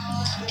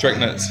 Trek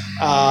nuts.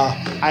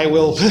 I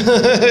will.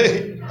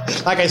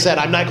 Like I said,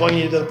 I'm not going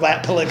into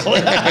that political.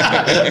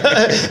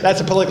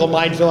 That's a political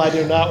minefield I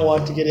do not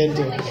want to get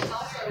into.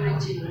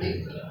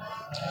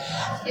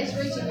 It's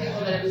reaching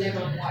people that have never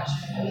watched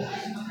movies.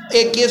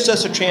 It gives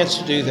us a chance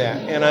to do that,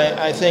 and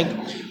I think,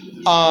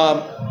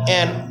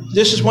 and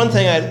this is one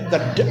thing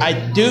that I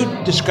do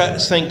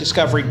think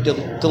Discovery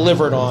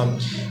delivered on,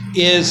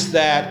 is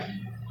that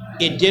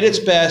it did its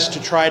best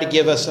to try to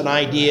give us an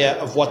idea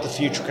of what the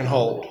future can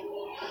hold.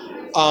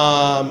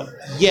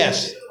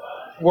 Yes,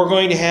 we're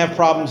going to have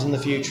problems in the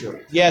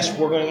future. Yes,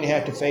 we're going to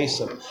have to face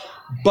them.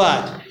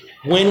 But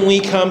when we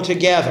come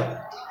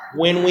together,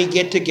 when we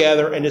get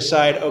together and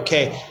decide,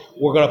 okay,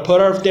 we're going to put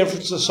our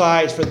differences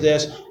aside for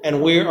this,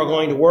 and we are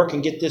going to work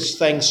and get this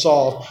thing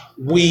solved,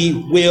 we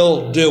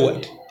will do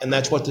it. And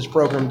that's what this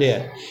program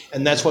did.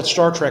 And that's what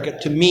Star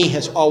Trek, to me,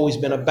 has always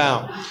been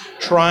about.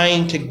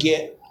 Trying to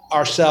get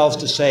ourselves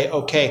to say,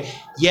 okay,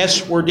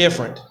 yes, we're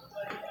different.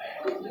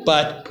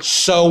 But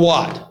so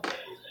what?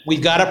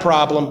 We've got a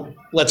problem.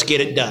 Let's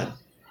get it done.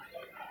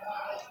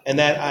 And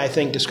that, I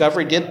think,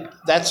 Discovery did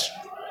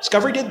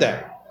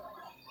that.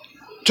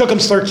 Took them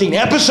 13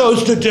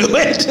 episodes to do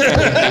it.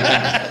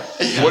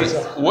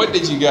 What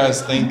did you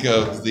guys think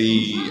of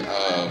the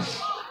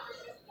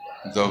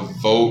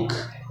Volk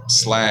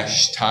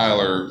 /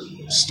 Tyler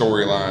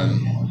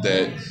storyline?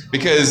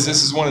 Because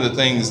this is one of the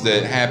things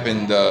that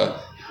happened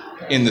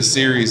in the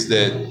series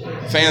that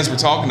fans were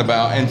talking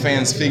about and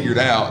fans figured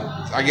out.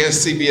 I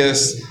guess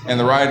CBS and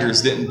the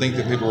writers didn't think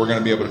that people were going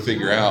to be able to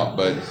figure out,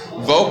 but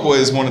Volk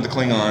was one of the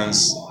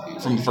Klingons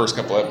from the first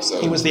couple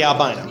episodes. He was the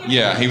albino.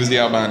 Yeah, he was the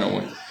albino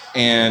one.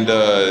 And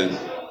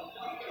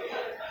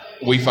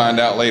we find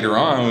out later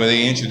on when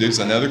they introduce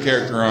another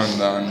character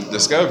on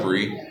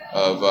Discovery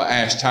of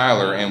Ash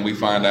Tyler, and we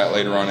find out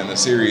later on in the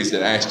series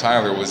that Ash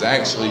Tyler was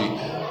actually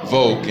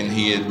Volk, and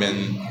he had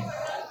been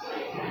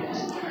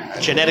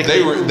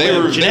genetically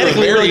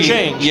very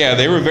changed. Yeah,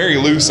 they were very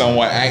loose on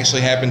what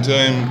actually happened to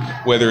him,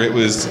 whether it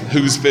was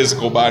whose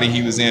physical body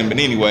he was in. But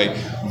anyway,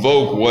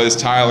 Volk was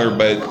Tyler,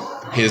 but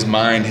his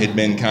mind had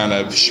been kind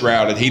of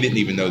shrouded. He didn't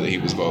even know that he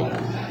was Volk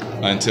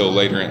until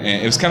later, and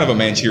it was kind of a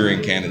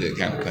Manchurian Candidate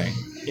kind of thing.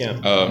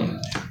 Yeah.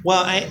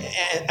 Well,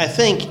 I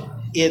think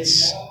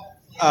it's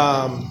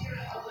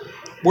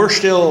we're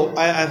still.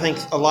 I think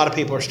a lot of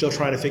people are still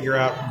trying to figure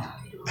out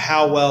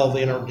how well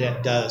the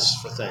internet does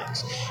for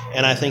things,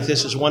 and I think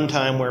this is one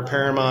time where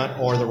Paramount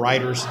or the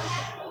writers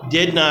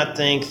did not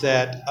think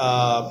that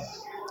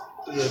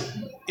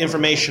the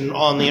information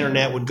on the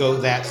internet would go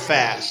that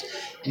fast,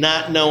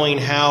 not knowing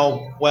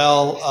how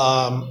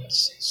well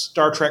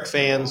Star Trek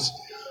fans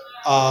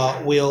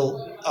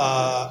will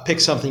pick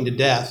something to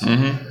death.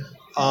 Mm-hmm.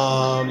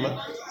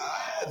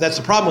 That's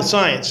the problem with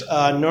science.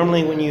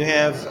 Normally when you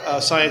have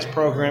a science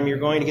program, you're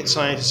going to get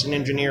scientists and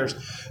engineers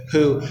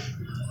who,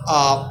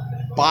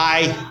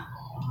 by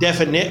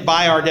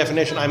our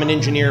definition, I'm an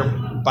engineer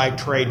by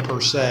trade per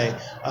se.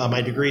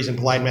 My degree's in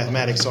applied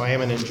mathematics, so I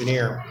am an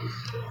engineer.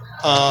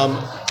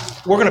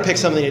 We're going to pick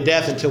something to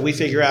death until we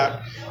figure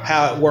out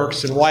how it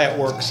works and why it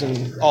works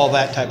and all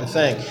that type of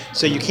thing.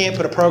 So you can't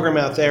put a program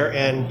out there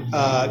and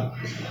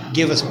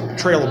give us a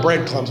trail of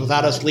breadcrumbs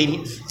without us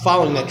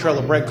following that trail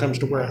of breadcrumbs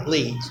to where it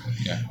leads.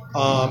 Yeah.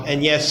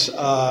 And yes,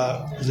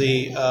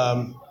 the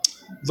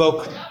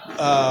Volk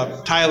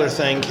Tyler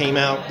thing came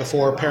out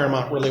before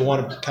Paramount really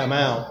wanted to come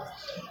out.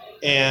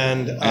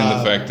 And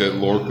the fact that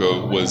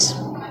Lorca was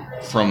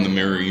from the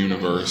mirror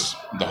universe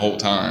the whole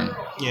time.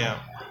 Yeah.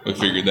 We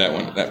figured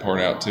that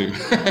part out too.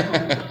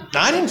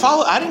 I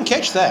didn't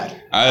catch that.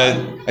 I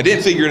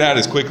didn't figure it out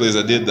as quickly as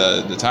I did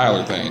the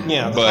Tyler thing.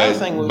 Yeah, but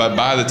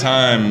by the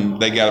time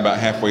they got about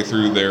halfway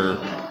through their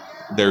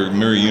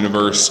mirror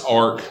universe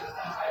arc,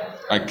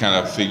 I kind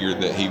of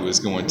figured that he was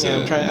going to.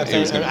 Yeah,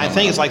 I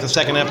think it's like the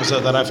second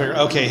episode that I figured,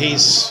 okay,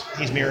 he's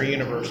mirror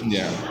universe.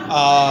 Yeah.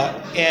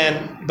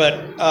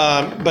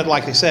 But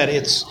like I said,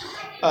 it's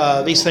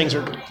these things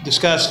are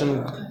discussed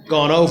and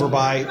gone over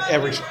by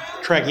every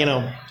Trek.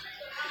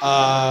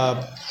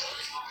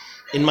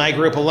 In my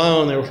group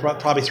alone, there were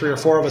probably 3 or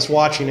 4 of us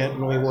watching it,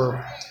 and we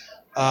were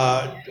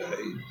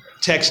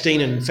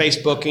texting and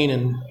Facebooking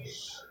and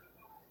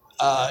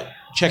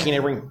checking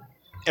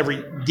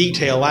every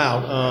detail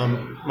out.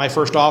 My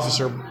first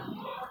officer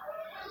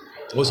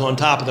was on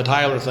top of the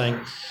Tyler thing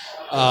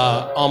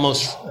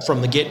almost from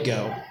the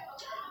get-go.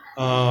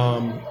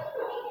 And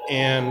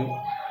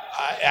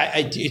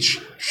it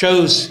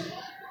shows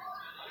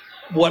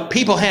what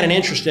people had an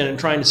interest in and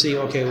trying to see,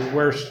 okay,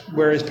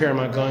 where is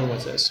Paramount going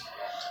with this?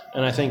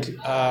 And I think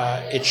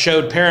it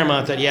showed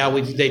Paramount that,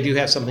 they do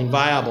have something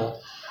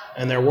viable,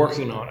 and they're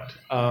working on it.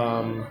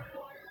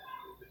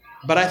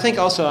 But I think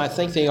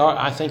they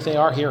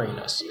are hearing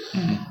us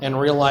and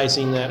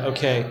realizing that,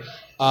 okay,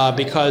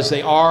 because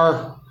they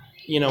are,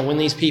 when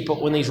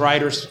these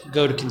writers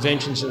go to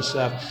conventions and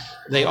stuff,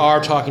 they are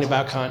talking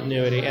about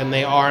continuity, and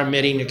they are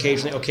admitting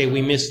occasionally, okay,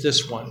 we missed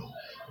this one.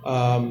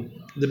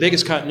 The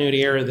biggest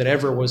continuity error that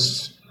ever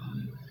was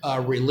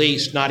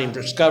released, not in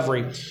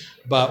Discovery,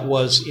 but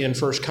was in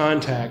First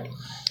Contact.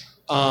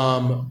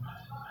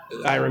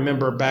 I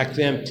remember back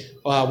then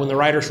when the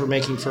writers were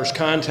making First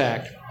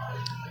Contact,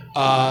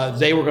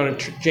 they were going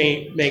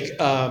to make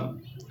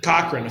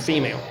Cochrane a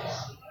female.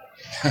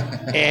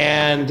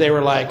 And they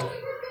were like,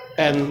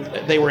 and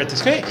they were at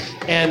this game,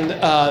 and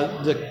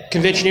the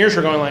conventioneers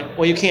were going like,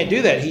 well, you can't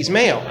do that. He's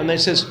male. And they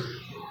says,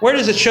 where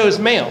does it show as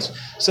males?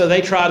 So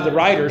they trotted the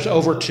writers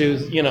over to,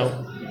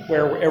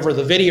 wherever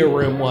the video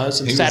room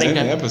was, and sat in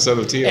an episode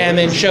of TLC, and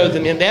then showed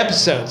them in the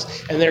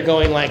episodes, and they're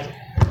going like,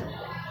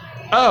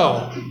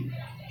 oh,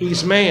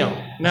 he's male.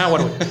 Now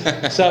what do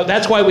we? So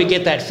that's why we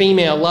get that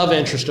female love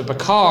interest of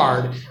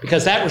Picard,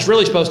 because that was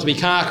really supposed to be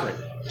Cochrane.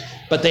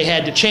 But they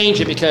had to change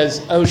it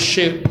because, oh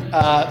shoot,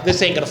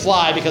 this ain't going to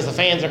fly because the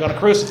fans are going to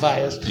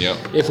crucify us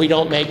if we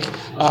don't make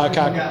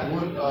Cochrane.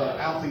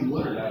 Alfred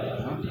Woodard out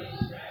of it,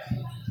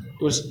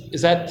 huh?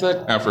 Is that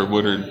the... Alfred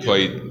Woodard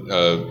played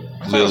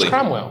I thought it was Lily.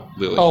 Cromwell.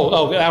 Lily.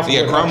 Oh, Alfred.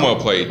 Yeah, Woodward. Cromwell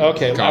played.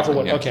 Okay, Alfred Cochran,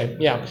 Woodward. yeah. Okay,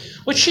 yeah.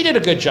 Which she did a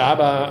good job.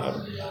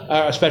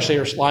 Especially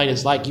her line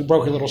is like, "You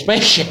broke your little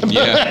spaceship."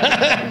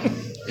 Yeah.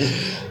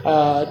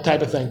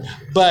 Type of thing.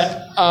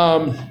 But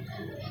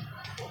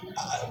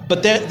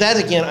that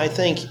again, I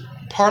think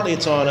partly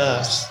it's on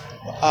us.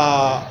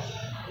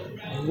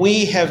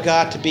 We have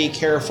got to be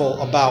careful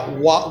about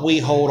what we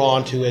hold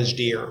on to as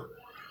dear.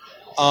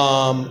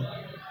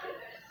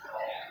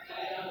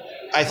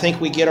 I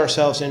think we get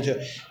ourselves into,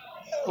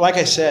 like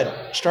I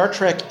said, Star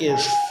Trek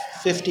is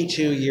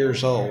 52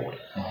 years old.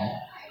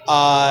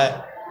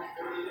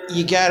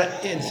 You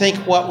got to think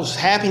what was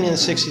happening in the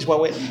 60s.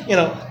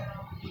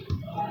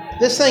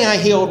 This thing I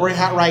healed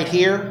right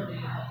here,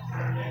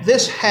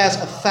 this has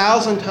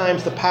 1,000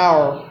 times the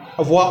power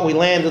of what we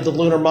landed the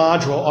lunar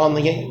module on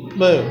the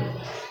moon.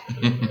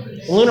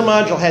 The lunar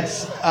module had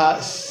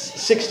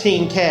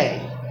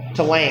 16K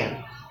to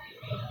land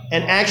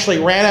and actually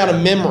ran out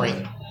of memory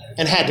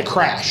and had to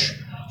crash.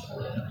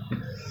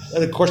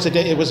 And of course,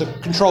 it was a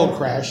controlled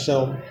crash,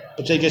 but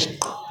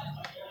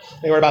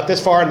they were about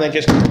this far and they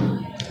just...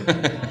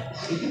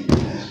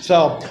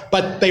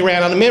 but they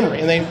ran out of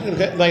memory and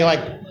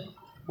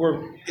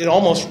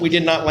we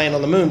did not land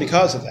on the moon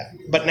because of that.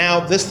 But now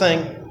this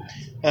thing,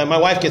 my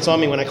wife gets on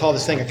me when I call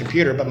this thing a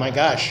computer, but my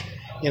gosh,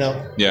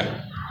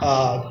 Yeah.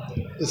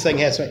 This thing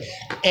has,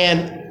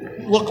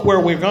 and look where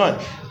we've gone.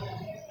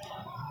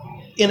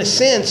 In a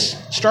sense,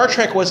 Star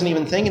Trek wasn't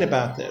even thinking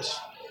about this.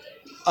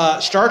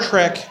 Star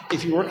Trek,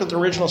 if you look at the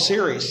original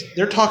series,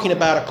 they're talking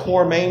about a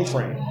core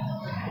mainframe.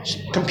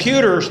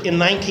 Computers in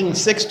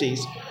 1960s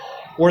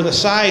were the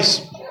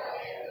size,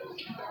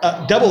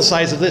 double the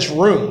size of this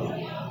room.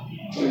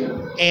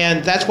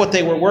 And that's what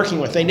they were working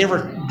with. They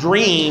never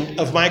dreamed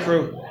of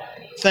micro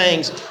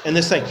things and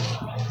this thing,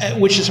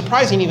 which is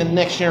surprising. Even the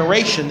next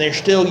generation, they're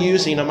still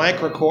using a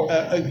microcore,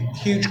 a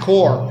huge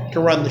core to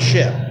run the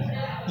ship.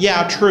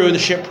 Yeah, true, the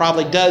ship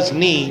probably does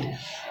need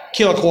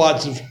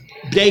kiloquads of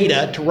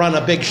data to run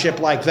a big ship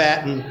like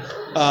that and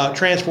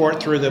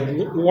transport through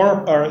the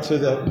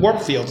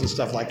warp fields and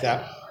stuff like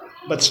that.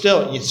 But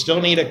still, you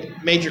still need a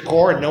major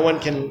core, and no one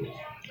can.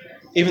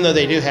 Even though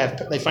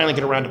they finally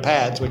get around to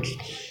pads, which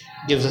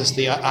gives us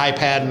the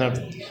iPad and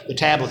the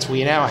tablets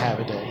we now have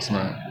nowadays.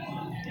 Right.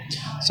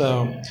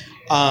 So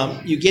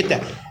you get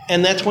that.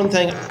 And that's one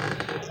thing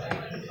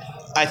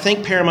I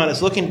think Paramount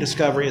is looking at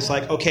Discovery. It's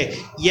like, okay,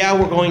 yeah,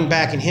 we're going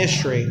back in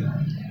history,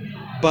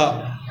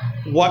 but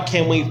what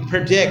can we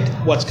predict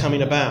what's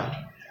coming about?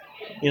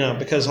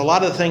 Because a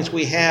lot of the things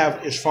we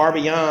have is far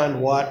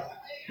beyond what,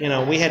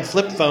 we had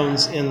flip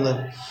phones in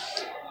the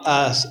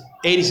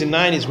 80s and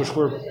 90s, which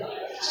were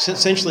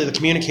essentially the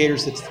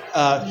communicators that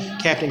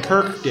Captain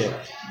Kirk did.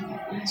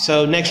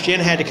 So Next Gen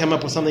had to come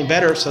up with something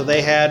better, so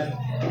they had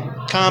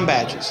comm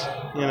badges,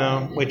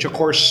 which of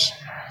course,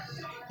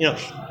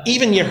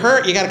 even you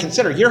got to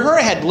consider, her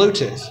had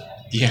Bluetooth.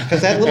 Yeah.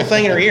 Because that little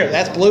thing in her ear,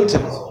 that's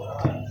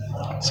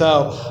Bluetooth.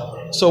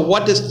 So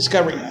what does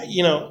Discovery,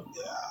 you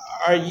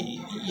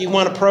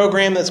want a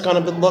program that's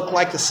going to look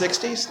like the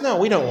 60s? No,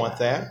 we don't want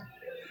that.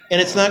 And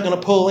it's not going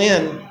to pull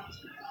in,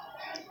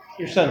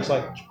 your son's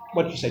like,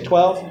 what did you say,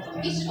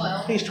 12? He's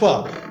 12. He's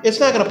 12. It's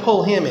not going to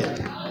pull him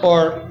in.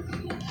 Or,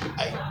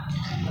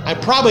 I'm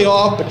probably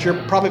off, but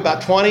you're probably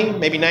about 20,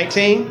 maybe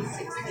 19?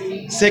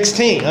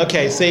 16.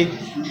 Okay, see,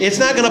 it's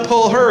not going to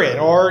pull her in.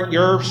 Or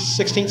you're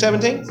 16,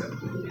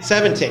 17?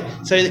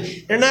 17. So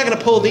they're not going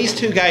to pull these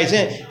two guys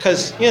in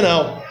because,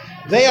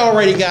 they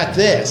already got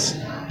this.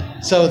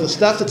 So the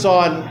stuff that's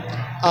on,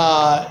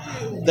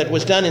 that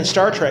was done in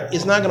Star Trek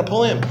is not going to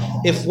pull in.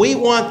 If we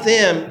want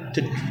them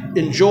to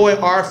enjoy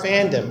our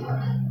fandom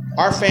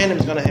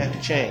is going to have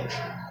to change.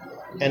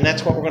 And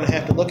that's what we're going to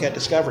have to look at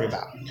Discovery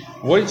about.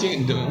 What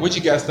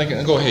you guys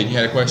think? Go ahead. You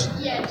had a question?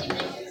 Yeah, do you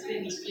think it's going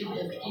to be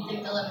stupid? Do you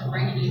think they'll ever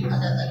bring in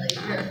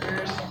the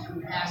characters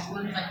from past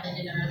ones like they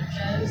did in other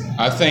shows?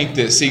 I think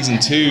that season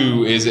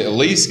 2 is at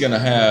least going to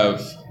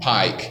have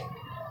Pike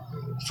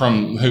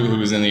from who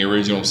was in the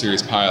original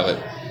series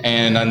pilot.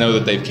 And I know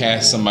that they've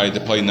cast somebody to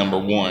play number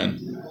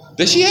 1.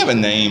 Does she have a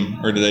name,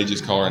 or do they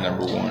just call her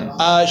number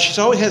 1? She's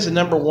always has a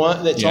number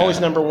 1. That's always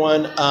number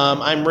 1.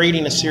 I'm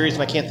reading a series,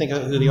 and I can't think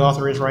of who the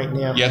author is right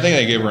now. Yeah, I think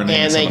they gave her a name.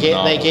 And they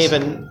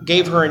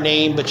gave her a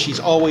name, but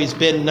she's always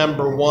been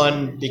number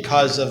 1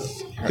 because of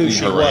who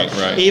she was.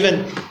 Right.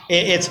 Even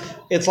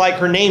it's like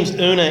her name's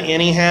Una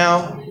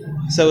anyhow,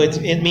 so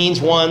it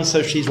means 1,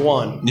 so she's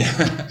 1.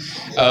 Yeah.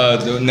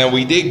 Now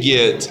we did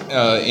get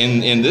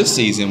in this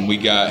season we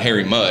got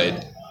Harry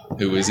Mudd,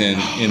 who was in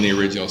the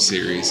original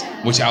series,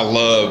 which I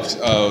loved.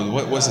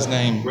 What's his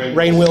name?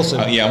 Rainn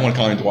Wilson. Yeah, I want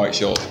to call him Dwight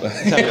Schultz.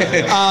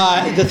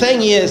 The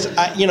thing is,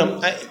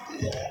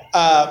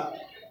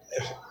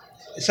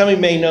 some of you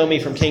may know me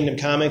from Kingdom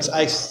Comics.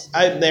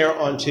 I'm there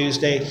on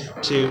Tuesday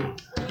to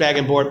bag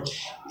and board,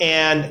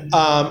 and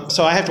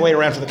so I have to wait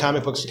around for the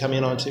comic books to come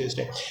in on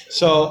Tuesday.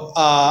 So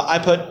I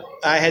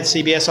had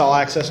CBS All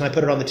Access, and I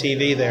put it on the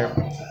TV there,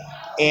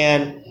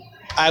 and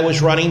I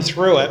was running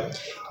through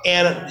it,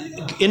 and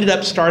ended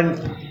up starting,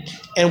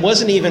 and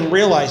wasn't even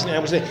realizing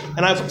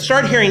and I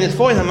started hearing this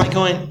voice. I'm like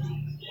going,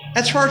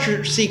 "That's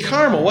Arthur C.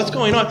 Carmel. What's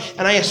going on?"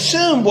 And I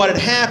assumed what had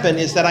happened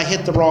is that I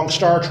hit the wrong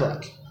Star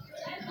Trek.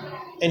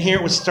 And here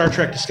it was Star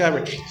Trek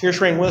Discovery. Here's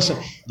Rainn Wilson,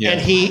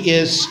 and he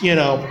is, he did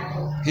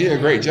a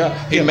great job.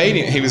 He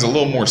was a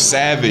little more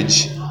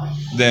savage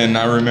than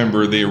I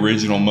remember the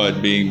original Mudd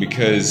being,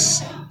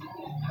 because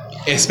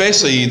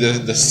especially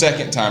the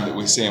second time that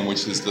we see him,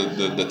 which is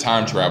the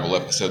time travel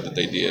episode that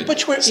they did.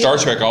 Star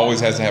Trek always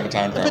has to have a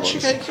time travel But you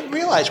episode. got to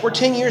realize, we're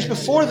 10 years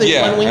before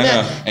when we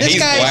met. And he's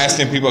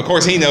blasting people. Of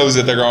course, he knows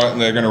that they're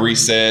going to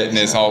reset, and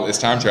it's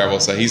time travel,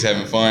 so he's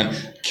having fun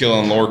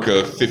killing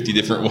Lorca 50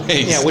 different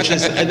ways. Yeah, which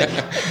is,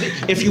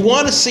 if you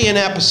want to see an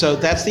episode,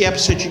 that's the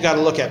episode you got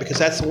to look at, because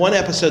that's the one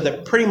episode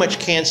that pretty much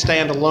can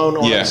stand alone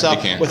on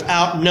itself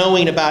without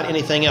knowing about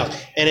anything else.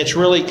 And it's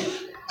really,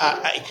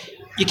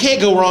 you can't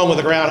go wrong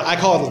with I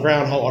call it the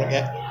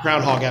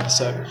groundhog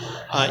episode.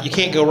 You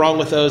can't go wrong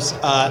with those.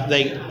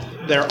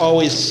 They're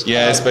always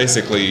it's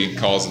basically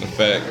cause and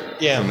effect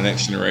from the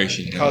next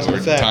generation. Cause and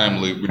effect. Time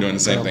loop. We're doing the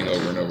same thing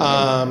over and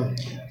over.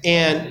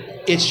 And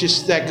it's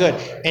just that good.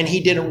 And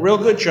he did a real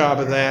good job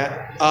of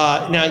that.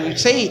 Now, you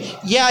say,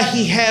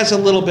 he has a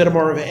little bit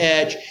more of an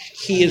edge.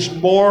 He is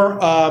more,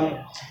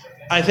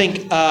 I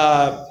think,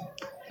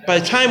 by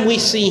the time we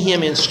see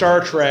him in Star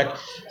Trek,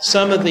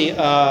 some of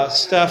the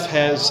stuff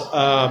has,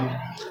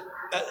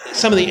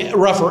 some of the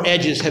rougher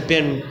edges have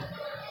been,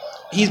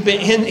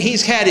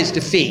 he's had his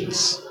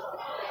defeats.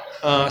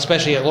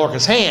 Especially at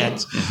Lorca's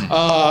hands,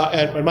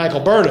 and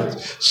Michael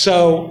Burnham's.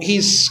 So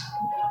he's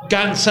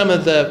gotten some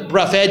of the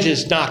rough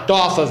edges knocked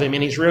off of him,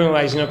 and he's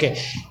realizing, okay,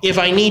 if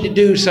I need to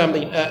do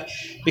something,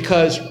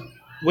 because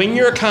when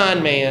you're a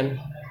con man,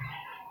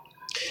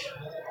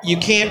 you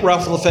can't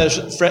ruffle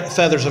the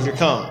feathers of your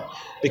con,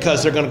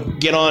 because they're going to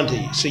get on to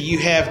you. So you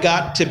have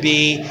got to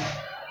be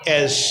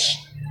as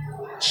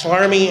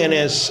slarmy and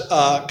as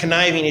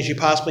conniving as you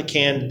possibly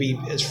can, to be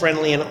as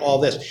friendly and all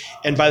this.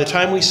 And by the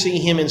time we see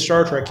him in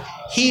Star Trek,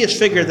 he has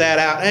figured that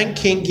out and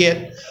can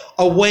get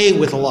away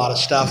with a lot of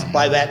stuff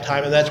by that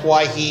time. And that's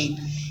why he,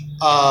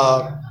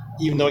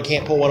 even though he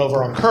can't pull one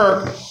over on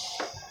Kirk,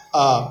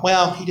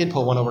 he did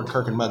pull one over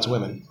Kirk and Mudd's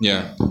women.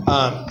 Yeah.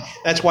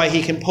 That's why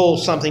he can pull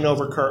something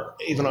over Kirk,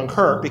 even on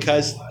Kirk,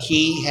 because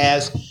he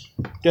has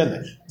done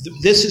that.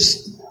 This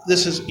is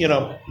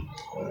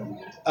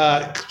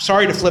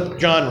sorry to flip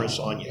genres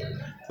on you,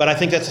 but I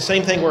think that's the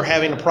same thing we're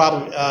having a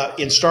problem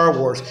in Star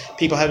Wars.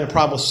 People having a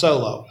problem with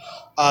Solo.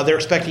 They're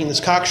expecting this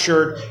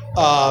cockshirt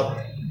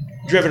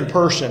driven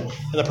person,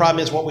 and the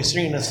problem is what we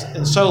see in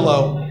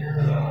Solo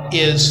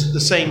is the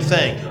same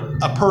thing.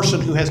 A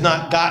person who has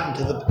not gotten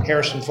to the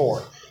Harrison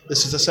Ford.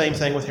 This is the same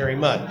thing with Harry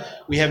Mudd.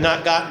 We have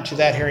not gotten to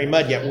that Harry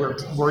Mudd yet.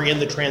 We're in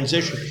the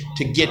transition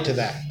to get to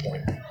that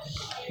point.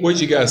 What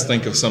did you guys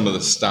think of some of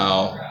the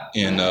style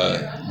in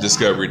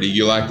Discovery? Do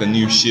you like the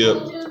new ship?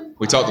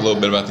 We talked a little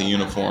bit about the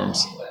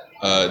uniforms.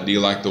 Do you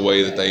like the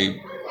way that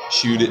they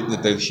shoot it,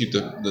 that they shoot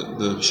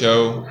the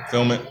show,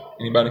 film it?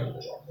 Anybody?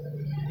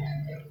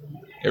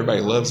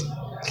 Everybody loves it.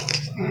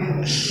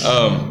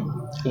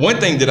 One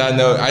thing that I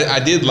know,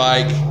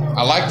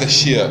 I like the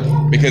ship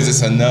because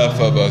it's enough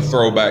of a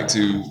throwback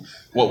to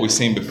what we've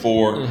seen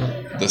before.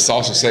 Mm-hmm. The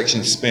saucer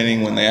section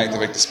spinning when they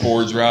activate the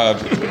spore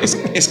drive.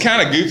 It's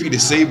kind of goofy to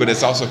see, but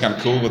it's also kind of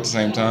cool at the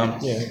same time.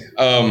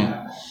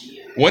 Yeah.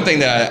 One thing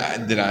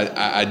that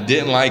I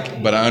didn't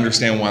like, but I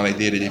understand why they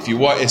did it. If you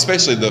watch,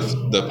 especially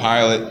the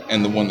pilot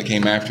and the one that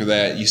came after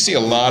that, you see a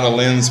lot of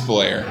lens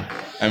flare.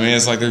 I mean,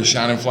 it's like they're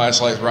shining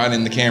flashlights right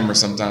in the camera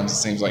sometimes, it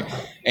seems like.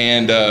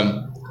 And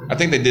I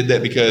think they did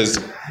that because,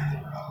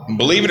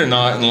 believe it or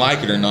not, and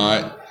like it or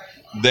not,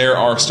 there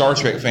are Star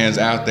Trek fans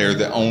out there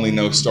that only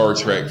know Star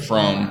Trek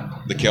from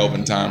the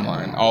Kelvin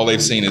timeline. All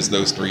they've seen is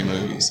those 3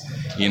 movies,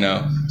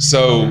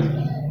 So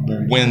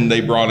when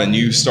they brought a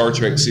new Star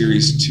Trek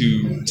series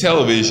to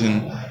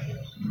television,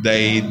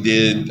 they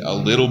did a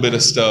little bit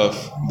of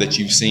stuff that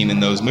you've seen in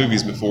those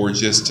movies before,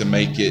 just to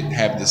make it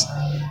have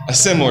a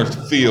similar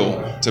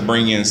feel, to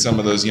bring in some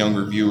of those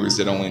younger viewers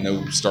that only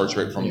know Star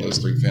Trek from those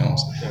 3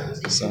 films.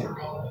 So,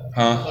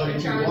 So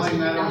did you blame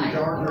that on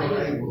Jar Jar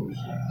Abrams?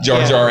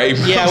 Jar Jar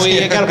Abrams. Yeah,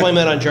 we got to blame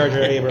that on Jar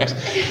Jar Abrams.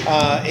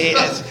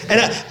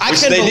 I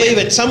couldn't believe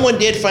it. Someone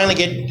did finally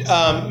get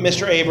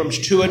Mr. Abrams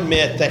to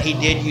admit that he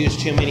did use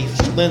too many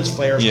lens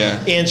flares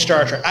in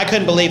Star Trek. I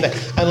couldn't believe it,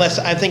 unless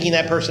I'm thinking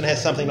that person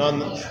has something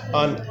on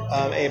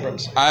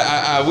Abrams.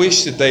 I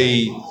wish that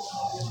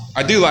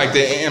I do like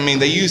that. I mean,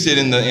 they used it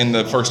in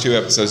the first 2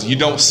 episodes. You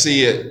don't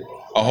see it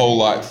a whole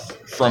lot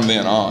from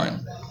then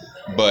on,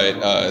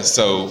 but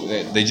so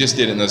they just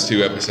did it in those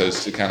 2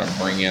 episodes to kind of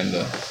bring in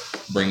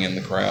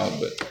the crowd.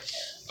 But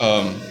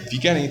if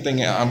you got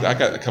anything, I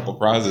got a couple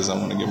prizes I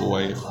want to give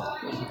away.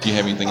 Do you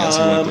have anything else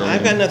you want to throw in?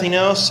 I've got nothing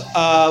else.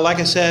 Like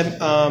I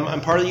said,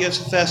 I'm part of the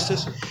USS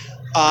Festus.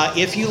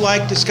 If you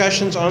like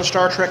discussions on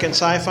Star Trek and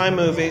sci-fi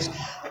movies,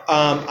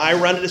 I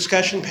run a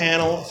discussion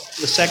panel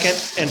the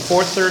 2nd and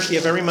 4th Thursday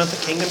of every month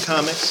at Kingdom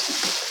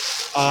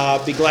Comics.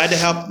 Be glad to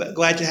help.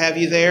 Glad to have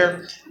you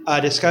there.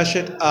 Discuss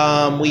it.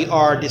 We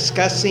are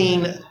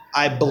discussing,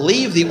 I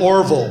believe, the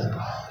Orville,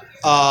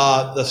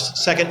 the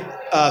second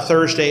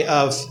Thursday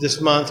of this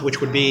month,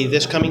 which would be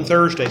this coming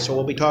Thursday. So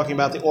we'll be talking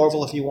about the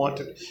Orville if you want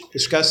to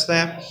discuss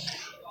that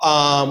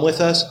with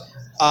us.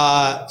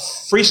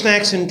 Free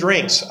snacks and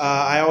drinks.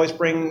 I always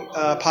bring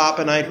pop,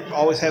 and I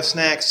always have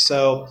snacks,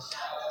 so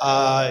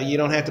you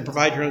don't have to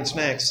provide your own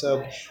snacks.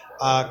 So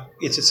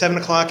it's at 7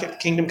 o'clock at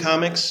Kingdom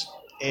Comics,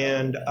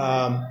 and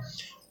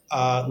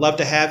love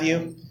to have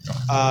you.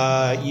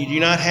 You do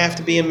not have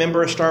to be a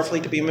member of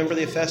Starfleet to be a member of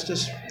the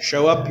Hephaestus.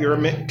 Show up, you're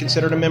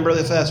considered a member of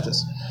the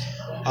Hephaestus.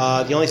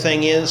 The only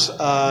thing is,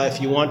 if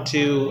you want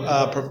to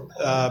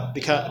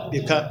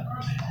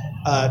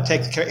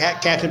take the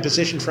captain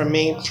position from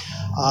me,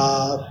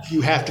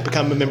 you have to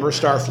become a member of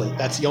Starfleet.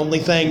 That's the only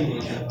thing.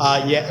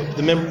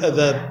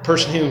 The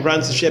person who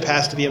runs the ship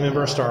has to be a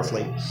member of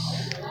Starfleet.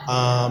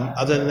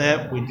 Other than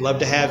that, we'd love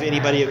to have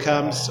anybody who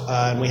comes,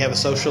 and we have a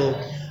social.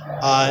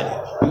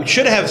 We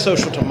should have a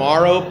social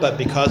tomorrow, but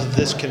because of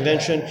this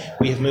convention,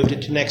 we have moved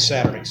it to next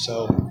Saturday.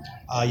 So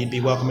you'd be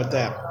welcome at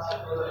that.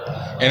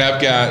 And I've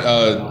got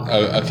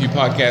a few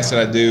podcasts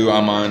that I do.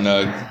 I'm on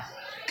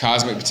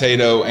Cosmic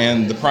Potato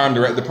and the Prime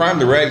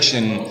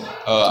Direction.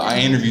 I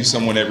interview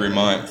someone every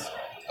month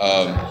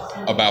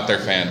about their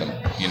fandom,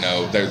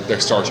 their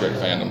Star Trek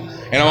fandom.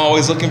 And I'm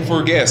always looking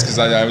for guests because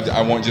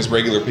I want just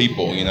regular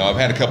people. I've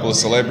had a couple of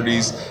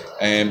celebrities,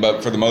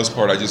 but for the most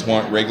part, I just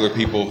want regular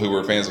people who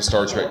are fans of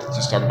Star Trek to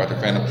just talk about their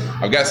fandom.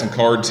 I've got some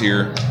cards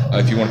here.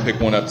 If you want to pick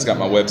one up, it's got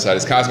my website.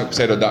 It's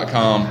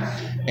cosmicpotato.com.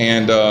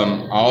 And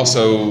I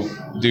also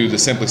do the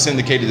Simply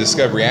Syndicated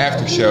Discovery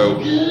After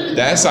Show.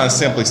 That's on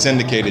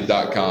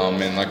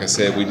simplysyndicated.com. And like I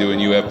said, we do a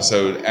new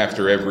episode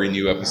after every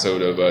new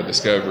episode of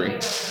Discovery.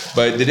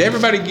 But did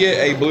everybody get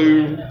a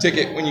blue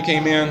ticket when you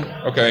came in?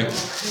 Okay.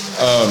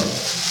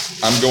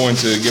 I'm going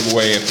to give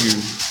away a few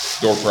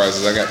door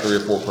prizes. I got 3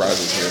 or 4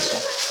 prizes here. So.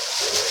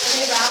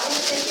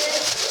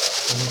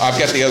 I've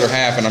got the other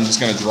half, and I'm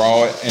just going to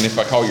draw it. And if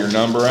I call your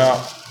number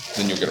out,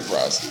 then you'll get a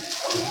prize.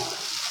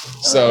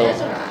 So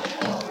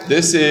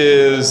this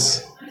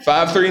is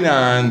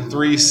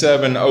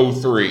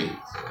 539-3703.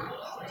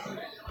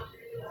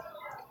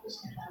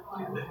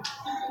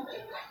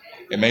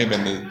 It may have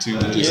been the 2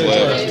 that just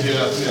left.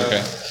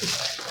 Okay.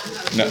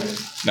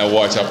 Now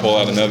watch, I'll pull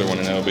out another one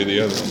and that'll be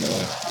the other one that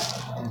left.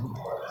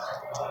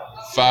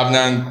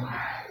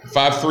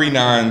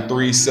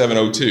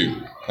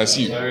 539-3702. That's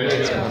you.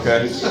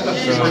 Okay.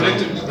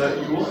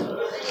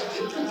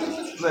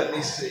 Let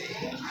me see.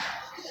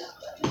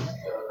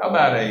 How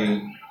about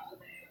a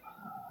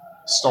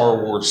Star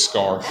Wars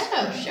scarf?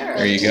 Oh, sure.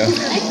 There you go.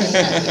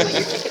 Thank you.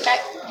 Your ticket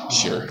back.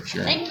 Sure.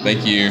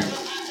 Thank you.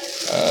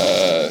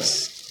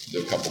 Let's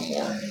do a couple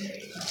more.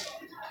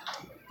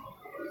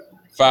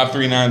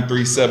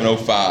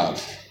 539-3705.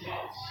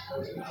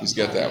 Who's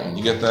got that one?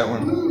 You got that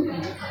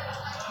one?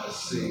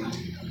 Let's see.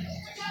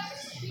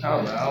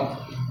 How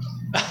about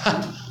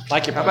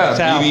Like your How about a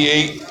towel.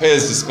 BB-8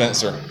 Pez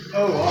dispenser?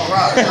 Oh, all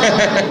right.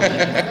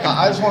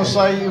 I just want to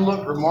say you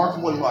look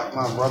remarkably like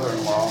my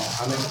brother-in-law.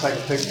 I need to take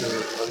a picture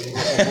of you.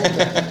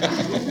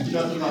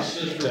 That's my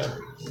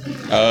sister.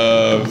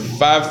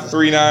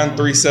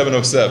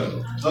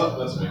 539-3707. Oh,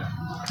 that's me.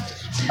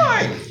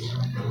 Hi.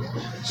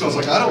 So I was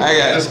like, I don't I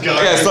got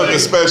something anything.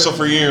 special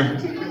for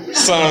you.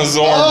 Son of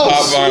Zorn Oh,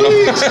 pop vinyl.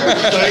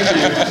 Thank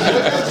you.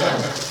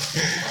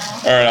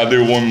 All right, I'll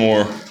do one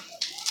more.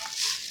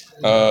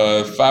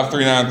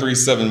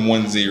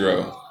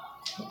 539-3710.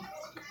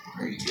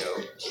 There you go.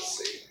 Let's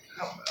see.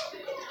 How about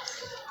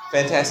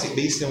Fantastic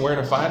Beasts and Where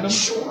to Find Them?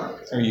 Sure.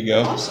 There you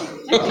go. Awesome.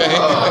 Okay.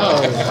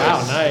 Oh,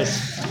 wow,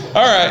 nice.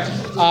 All right.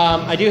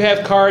 I do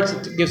have cards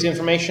that gives you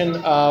information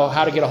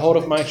how to get a hold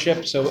of my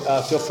ship, so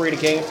feel free to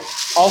game.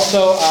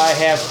 Also, I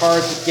have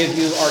cards that give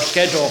you our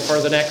schedule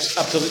for the next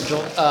up to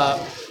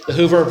the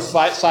Hoover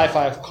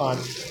Sci-Fi Con.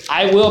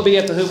 I will be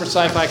at the Hoover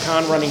Sci-Fi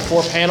Con running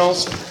 4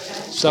 panels.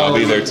 So I'll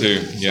be there too.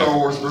 Star Yeah.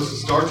 Wars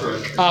versus Star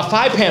Trek.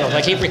 5 panels.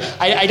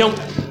 I don't.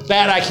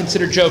 That I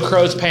consider Joe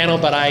Crow's panel,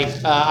 but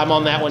I'm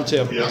on that one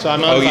too. Yeah. So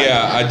I'm on. Oh 5.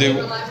 yeah, I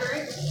do.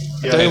 Library?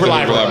 The Hoover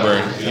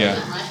Library. Yeah.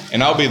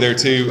 And I'll be there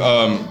too.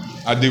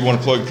 I do want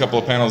to plug a couple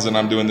of panels that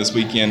I'm doing this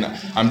weekend.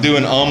 I'm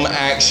doing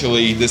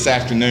actually this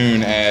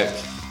afternoon at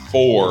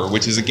 4,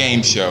 which is a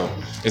game show.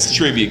 It's a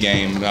trivia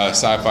game,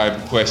 sci-fi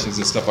questions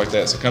and stuff like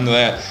that. So come to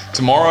that.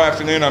 Tomorrow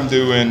afternoon I'm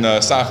doing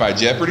Sci-Fi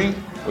Jeopardy,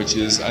 which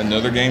is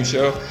another game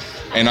show.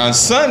 And on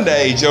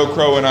Sunday, Joe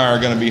Crow and I are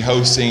going to be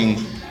hosting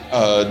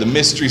the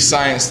Mystery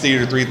Science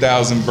Theater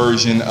 3000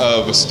 version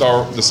of the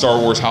Star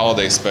Wars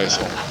Holiday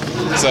Special.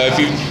 So if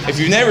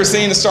you've never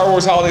seen the Star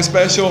Wars Holiday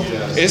Special,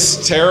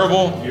 it's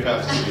terrible. You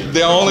have to see it.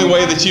 The only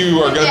way that you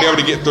are going to be able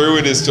to get through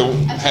it is to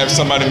have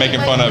somebody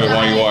making fun of it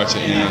while you watch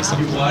it. So.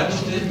 You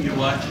watched it, you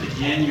watch it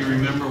again, you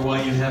remember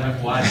why you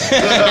haven't watched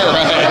it.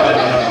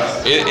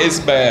 Right. It's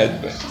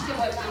bad. But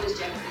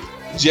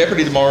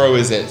Jeopardy tomorrow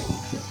is at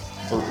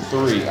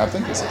 3. I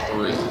think it's at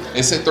 3.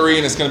 It's at 3,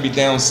 and it's going to be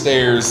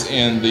downstairs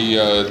in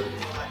the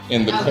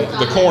in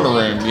the corner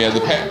room. Yeah,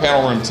 the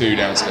panel room 2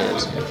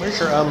 downstairs. Where's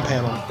your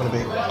panel going to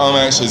be?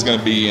 Actually is going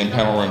to be in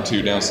panel room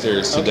 2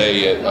 downstairs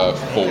today at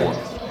 4.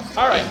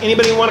 All right.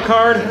 Anybody want a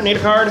card or need a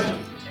card?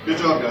 Good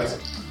job, guys.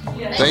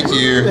 Thank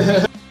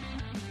you.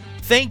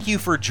 Thank you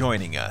for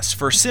joining us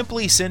for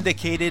Simply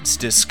Syndicated's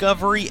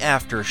Discovery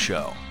After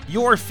Show.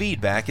 Your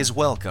feedback is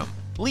welcome.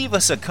 Leave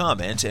us a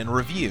comment and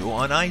review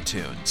on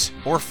iTunes,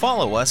 or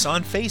follow us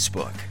on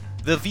Facebook.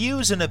 The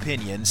views and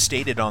opinions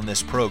stated on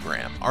this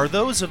program are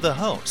those of the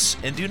hosts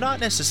and do not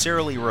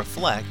necessarily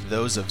reflect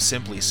those of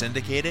Simply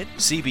Syndicated,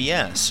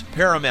 CBS,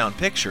 Paramount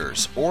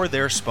Pictures, or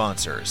their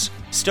sponsors.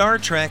 Star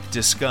Trek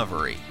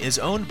Discovery is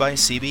owned by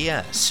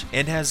CBS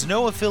and has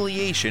no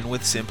affiliation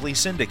with Simply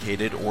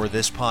Syndicated or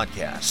this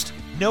podcast.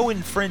 No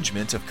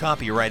infringement of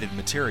copyrighted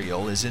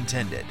material is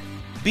intended.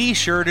 Be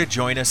sure to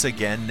join us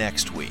again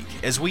next week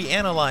as we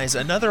analyze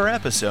another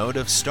episode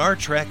of Star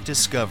Trek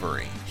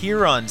Discovery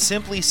here on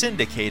Simply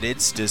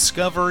Syndicated's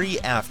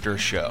Discovery After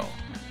Show.